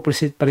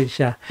 nagpo-proceed pa rin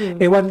siya.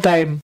 One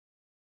time,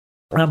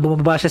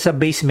 bumaba siya sa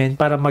basement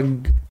para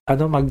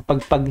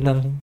magpagpag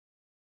ng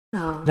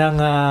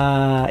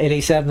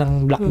eraser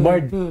ng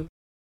blackboard.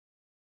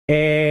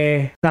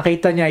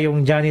 Nakita niya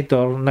yung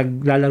janitor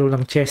naglalaro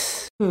ng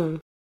chess.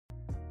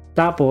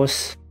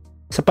 Tapos,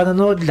 sa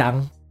panonood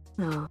lang,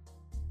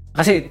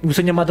 kasi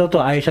gusto niya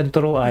matuto, ayaw siyang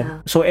turuan.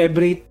 So,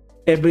 every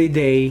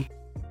day,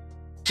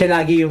 siya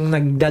lagi yung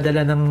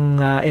nagdadala ng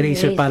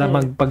eraser para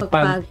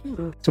magpagpag.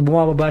 So,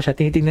 bumababa siya,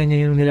 tinitingnan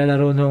niya yung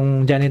nilalaro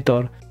ng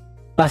janitor.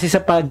 Kasi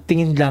sa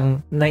pagtingin lang,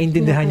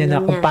 naintindihan niya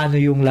na kung paano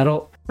yung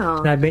laro.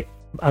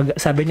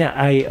 Sabi niya,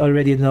 I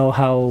already know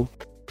how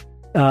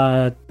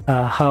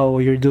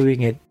you're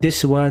doing it.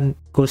 This one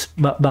goes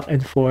back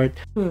and forth.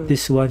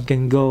 This one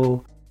can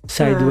go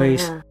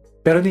sideways.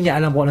 Pero hindi niya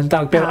alam kung anong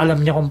tawag, pero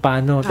alam niya kung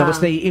paano. Tapos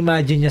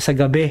nai-imagine niya sa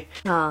gabi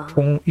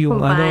kung yung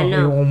Kung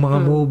paano. yung mga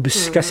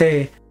moves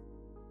kasi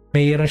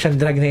mayroon siyang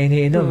drug na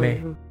iniinom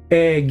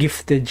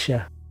gifted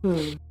siya.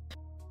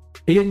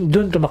 Yun,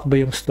 doon tumakbo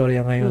yung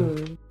storya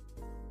ngayon.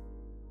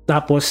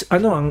 Tapos,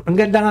 ang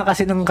ganda nga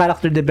kasi ng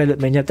character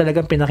development niya,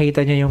 talagang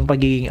pinakita niya yung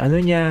pagiging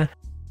niya,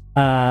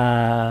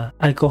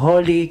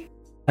 alcoholic,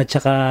 at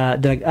saka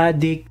drug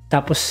addict.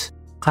 Tapos,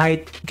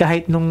 kahit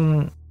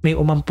nung may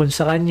umampon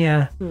sa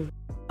kanya,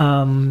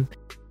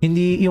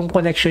 hindi yung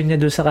connection niya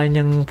doon sa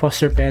kanyang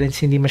foster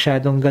parents, hindi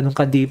masyadong ganun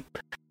ka-deep.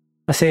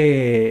 Kasi,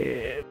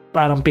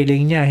 parang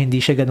feeling niya, hindi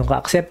siya ganun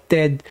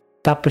ka-accepted.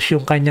 Tapos,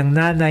 yung kanyang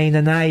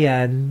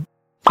nanayan,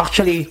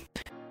 actually,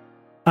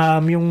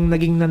 yung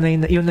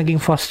naging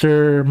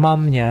foster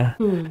mom niya,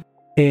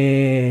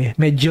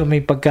 medyo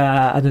may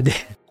pagka, din.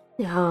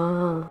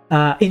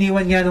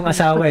 Iniwan nga nung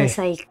asawa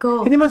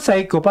Psycho. Hindi man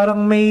psycho,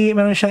 parang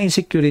meron siyang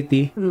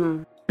insecurity.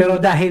 Pero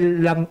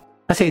dahil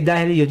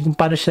yun, kung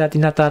paano siya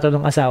tinatrato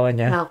ng asawa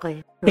niya,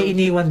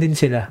 iniwan din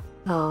sila.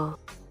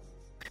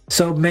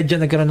 So, medyo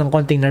nagkaroon ng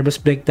konting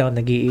nervous breakdown,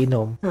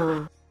 nagiinom.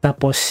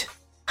 Tapos,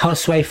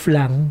 housewife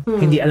lang,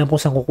 hindi alam kung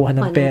saan kukuha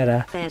ng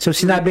pera. So,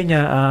 sinabi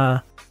niya,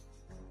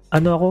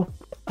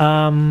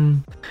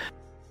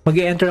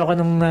 mag-i-enter ako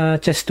ng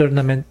chess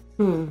tournament.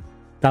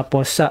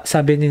 Tapos,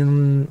 sabi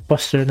ng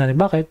poster na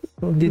bakit?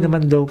 Hindi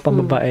naman daw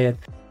pambabae yan.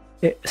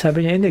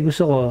 Sabi niya, hindi,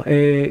 gusto ko.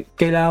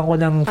 Kailangan ko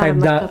ng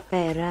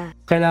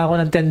 $5. Kailangan ko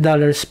ng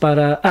 $10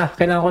 para,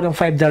 kailangan ko ng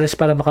 $5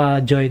 para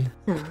maka-join.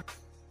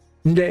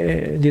 Hindi,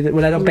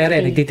 wala nang pera,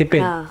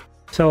 nagtitipid.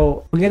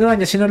 So, ang ginawa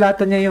niya,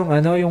 sinulatan niya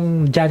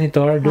yung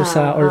janitor doon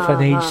sa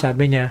orphanage.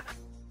 Sabi niya,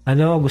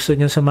 gusto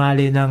niya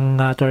sumali ng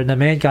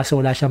tournament kaso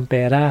wala siyang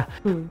pera.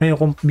 Ngayon,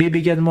 kung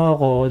bibigyan mo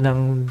ako ng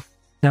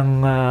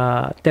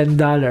 $10,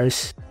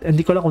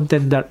 hindi ko lang kung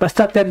 $10,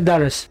 basta $10.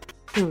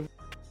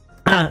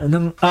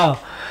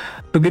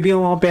 Pagbibigyan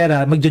mo ako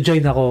pera,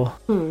 magjo-join ako.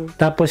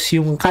 Tapos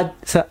yung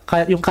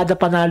kada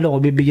panalo ko,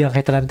 bibigyan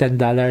kita ng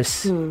 $10.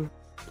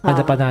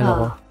 Kada panalo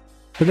ko.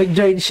 So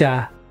nag-join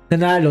siya,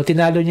 tinalo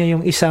niya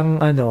yung isang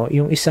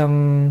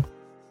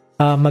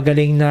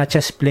magaling na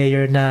chess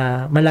player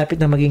na malapit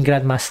na maging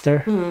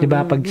grandmaster. 'Di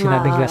ba? Pag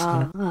sinabing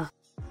grandmaster.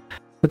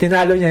 So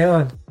tinalo niya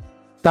 'yon.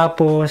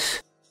 Tapos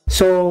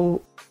sa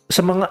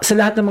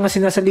lahat ng mga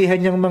sinasalihan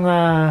niyang mga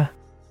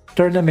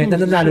tournament,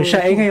 nanalo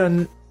siya.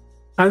 Ngayon,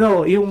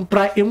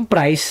 yung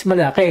prize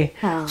malaki.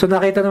 So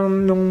nakita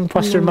nung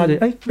foster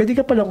mother, ay, pwede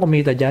ka palang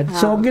kumita diyan.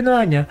 So ang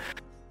ginawa niya,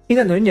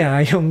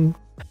 yung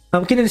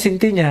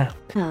kinonsinti niya.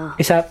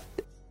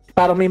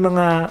 Parang may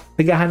mga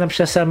naghahanap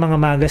siya sa mga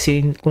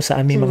magazine kung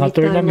saan may mga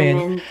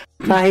tournament.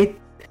 Kahit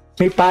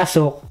may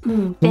pasok,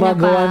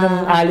 gumagawa ng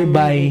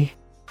alibi,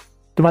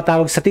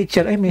 tumatawag sa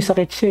teacher, ay may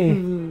sakit siya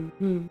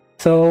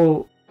So,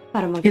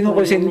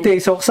 kinukonsinti.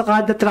 So, sa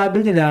kada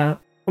travel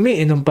nila,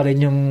 umiinom pa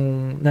rin yung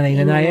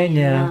nanay-nanayan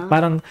niya.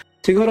 Parang,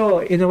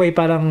 siguro, in a way,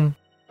 parang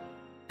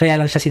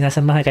kaya lang siya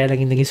sinasamahan, kaya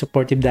lang naging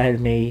supportive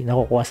dahil may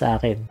nakukuha sa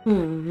akin.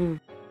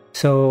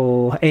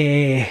 So,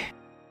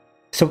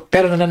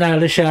 pero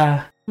nananalo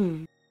siya.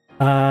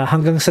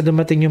 Hanggang sa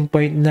dumating yung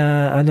point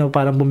na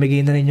parang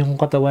bumigay na rin yung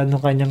katawan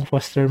ng kanyang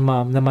foster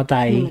mom,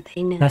 namatay.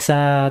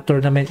 Nasa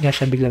tournament nga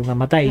siya biglang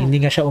namatay. Hindi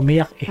nga siya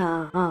umiyak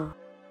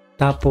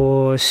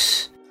Tapos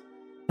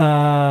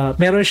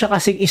meron siya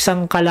kasing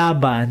isang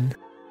kalaban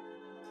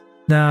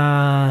na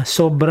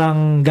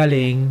sobrang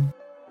galing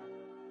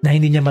na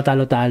hindi niya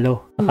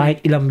matalo-talo.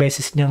 Kahit ilang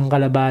beses niyang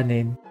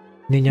kalabanin,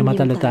 hindi niya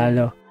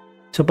matalo-talo.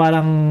 So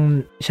parang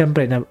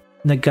syempre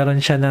nagkaroon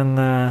siya ng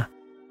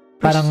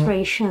parang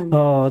frustration.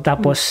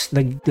 Tapos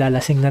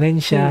naglalasing na rin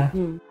siya.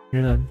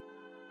 Yun.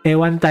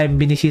 One time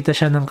binisita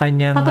siya ng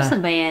kanyang Tapos na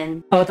ba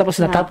yan? Tapos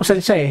na. Tapos na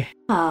siya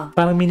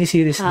Parang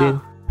mini-series din.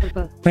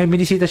 May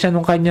binisita siya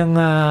nung kanyang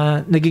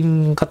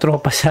naging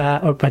katropa sa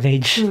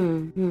orphanage.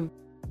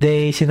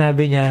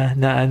 Sinabi niya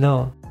na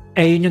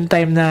yun yung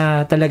time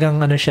na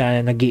talagang siya,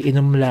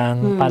 nagiinom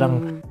lang,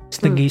 parang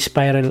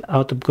nag-spiral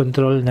out of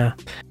control na.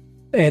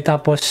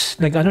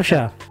 Tapos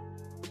siya,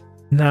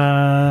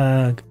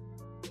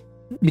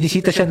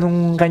 binisita siya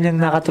nung kanyang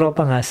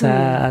nakatropa nga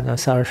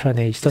sa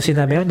orphanage. So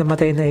sinabi,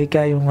 namatay na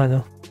yung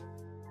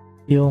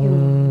yung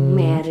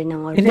may-ari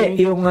ng orphanage.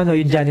 Hindi, yung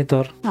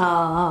janitor.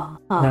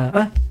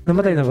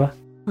 Namatay na ba?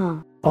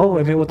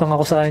 May utang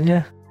ako sa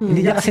kanya.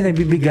 Hindi niya kasi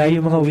nabibigay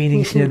yung mga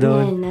winnings niya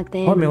doon.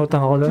 May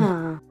utang ako doon.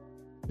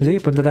 Sige,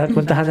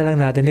 puntahan na lang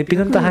natin.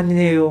 Pinuntahan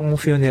niya yung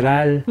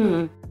funeral.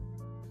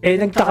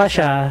 Nagtaka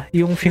siya,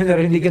 yung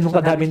funeral hindi ganun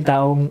kadaming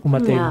taong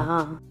umattend.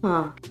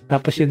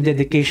 Tapos yung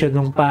dedication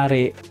ng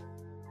pare,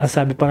 ang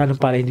sabi pa nga ng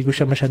pare, hindi ko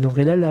siya masyadong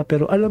kilala,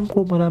 pero alam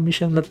ko marami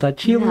siyang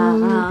na-touch. Yung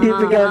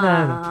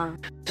ibiganan.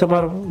 So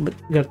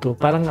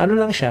parang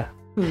lang siya.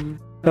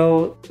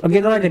 So, ang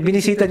ginawa niya,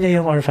 binisita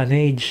niya yung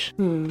orphanage.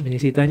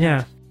 Binisita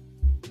niya.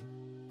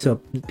 So,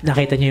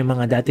 nakita niya yung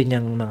mga dati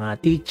niyang mga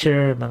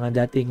teacher, mga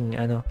dating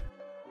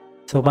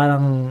So,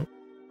 parang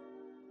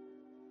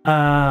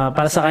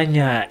para sa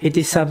kanya, it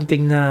is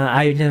something na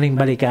ayaw niya ring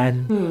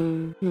balikan.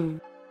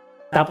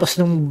 Tapos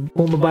nung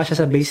bumaba siya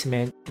sa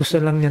basement,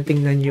 gusto lang niyang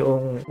tingnan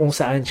yung kung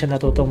saan siya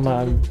natutong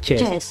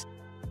mag-chess. Chess.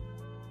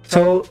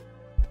 So,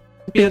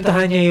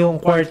 pinuntahan niya yung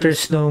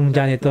quarters ng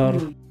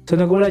janitor. So,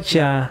 nagulat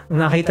siya,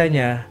 nung nakita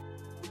niya,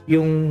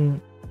 yung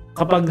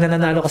kapag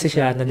nananalo kasi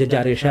siya,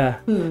 nandiyadyaryo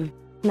siya.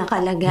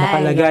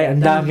 Nakalagay,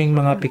 ang daming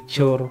mga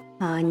picture.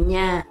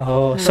 Niya.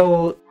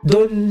 So,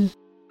 doon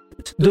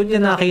niya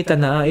nakita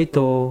na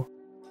ito,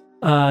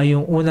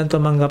 yung unang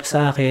tumanggap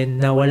sa akin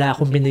na wala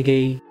akong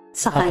binigay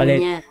sa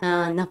kapalit.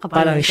 kanya.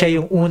 Parang siya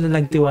yung unang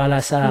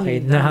nagtiwala sa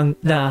akin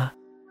na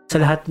sa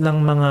lahat ng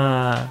mga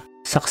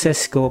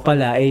success ko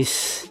pala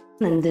is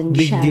nandun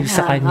big siya. deal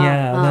sa kanya.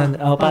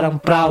 Parang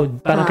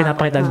proud. Parang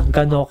pinapakita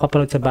gano'n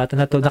kapalad sa bata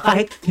na to. Na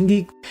kahit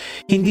hindi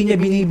niya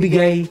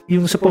binibigay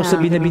yung supposed to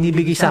be na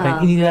binibigay sa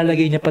akin,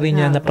 inilalagay niya pa rin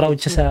niya na proud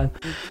siya sa...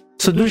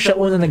 So, doon siya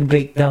una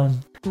nag-breakdown.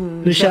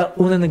 Doon siya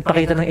una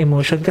nagpakita ng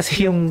emotion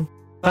kasi yung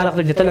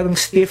character niya talagang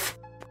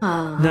stiff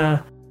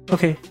na,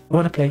 okay, I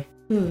wanna play.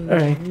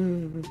 Alright.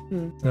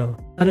 No.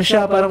 Ano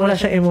siya, parang wala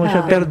siyang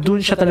emotion pero doon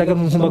siya talagang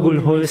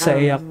humagulhol sa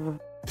iyak.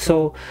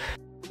 So,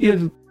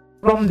 yun,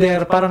 from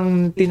there,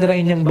 parang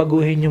tinry niyang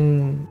baguhin yung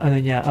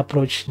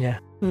approach niya.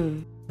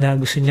 Na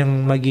gusto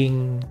niyang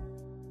maging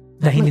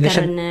na hindi na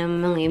siya ng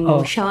mga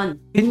emotion.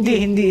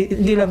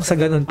 Hindi lang sa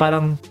ganun,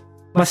 parang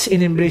mas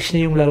in-embrace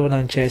niya yung laro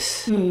ng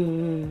chess.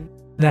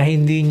 Na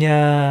hindi niya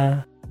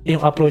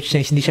yung approach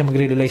niya, hindi siya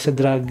magre-rely sa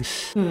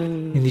drugs.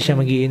 Hindi siya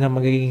mag-iinam,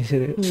 magiging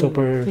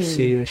super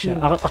serious siya.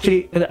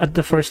 Actually, at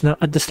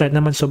the start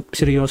naman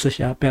seryoso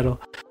siya,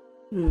 pero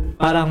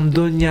parang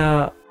doon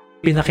niya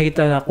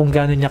pinakita na kung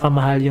gaano niya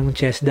kamahal yung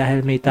chess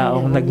dahil may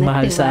taong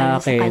nagmahal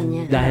sa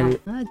akin. Dahil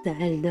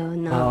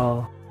doon.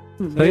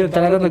 So yun,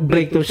 talagang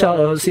nag-breakthrough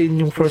siya.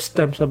 Yung first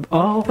time,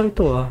 okay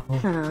to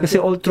Kasi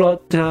all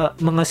throughout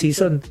mga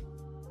season,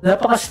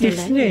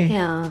 napaka-stiff niya eh.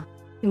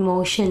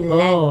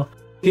 Emotion-led.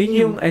 Yun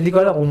yung, hindi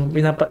ko alam kung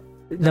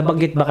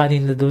nabanggit ba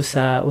kanina doon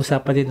sa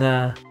usapan din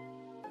na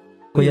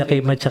Kuya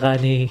Kim at saka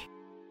ni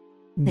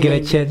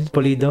Gretchen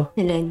Pulido.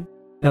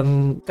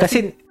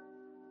 Kasi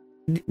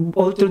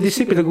all through this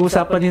week,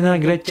 pinag-uusapan niya na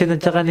Gretchen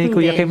at saka ni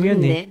Kuya Kim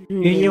yun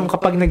Yun yung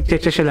kapag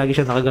nag-checha siya, lagi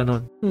siya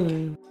nakaganon.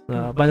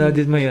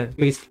 Panoodin mo yun.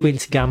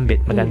 Queen's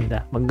Gambit.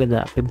 Maganda.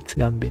 Queen's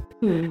Gambit.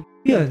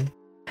 Yun.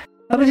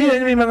 Tapos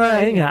yun, may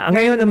mga,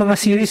 ngayon ang mga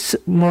series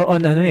more on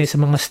sa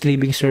mga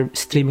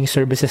streaming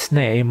services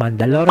na yung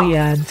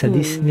Mandalorian sa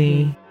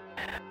Disney.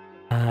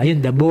 Yun,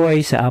 The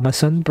Boys sa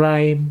Amazon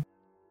Prime.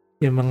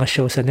 Yung mga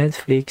show sa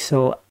Netflix.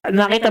 So,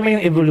 nakita mo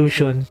yung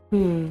evolution.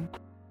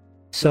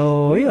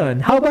 So, yun.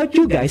 How about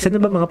you guys?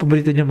 Ano ba mga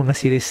paborito niyo mga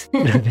series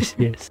this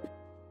years?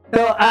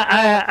 So,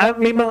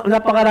 may mga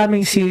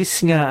napakaraming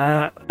series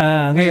nga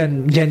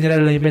ngayon,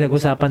 general lang yung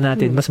pinag-usapan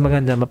natin. Mas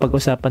maganda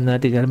mapag-usapan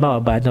natin.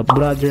 Halimbawa, Band of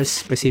Brothers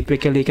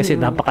specifically kasi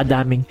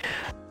napaka-deep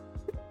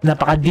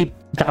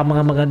tsaka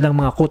mga magandang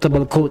mga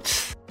quotable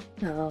quotes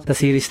sa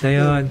series na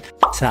yon.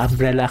 Sa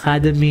Umbrella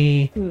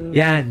Academy.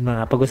 Yan,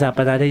 mga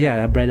pag-usapan natin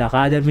yan. Umbrella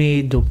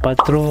Academy, Doom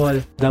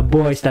Patrol, The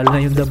Boys, lalo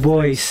na yung The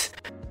Boys.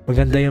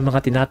 Maganda yung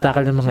mga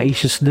tinatakal ng mga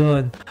issues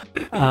doon.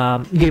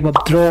 Game of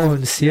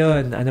Thrones,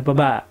 yun. Ano pa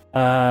ba?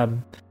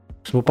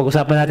 So,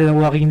 pag-usapan natin ng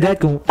Walking Dead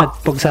at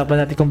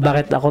pag-usapan natin kung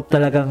bakit ako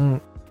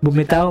talagang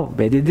bumitaw,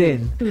 pwede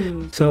din.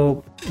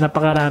 So,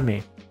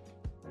 napakarami.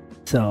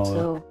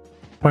 So,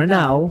 for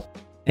now,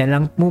 yan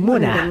lang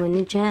muna.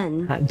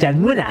 Dyan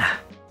muna.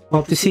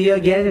 Hope to see you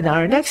again in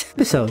our next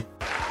episode.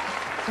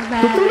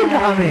 Bye-bye. Tutulog na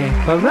kami.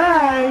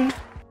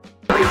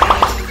 Bye-bye!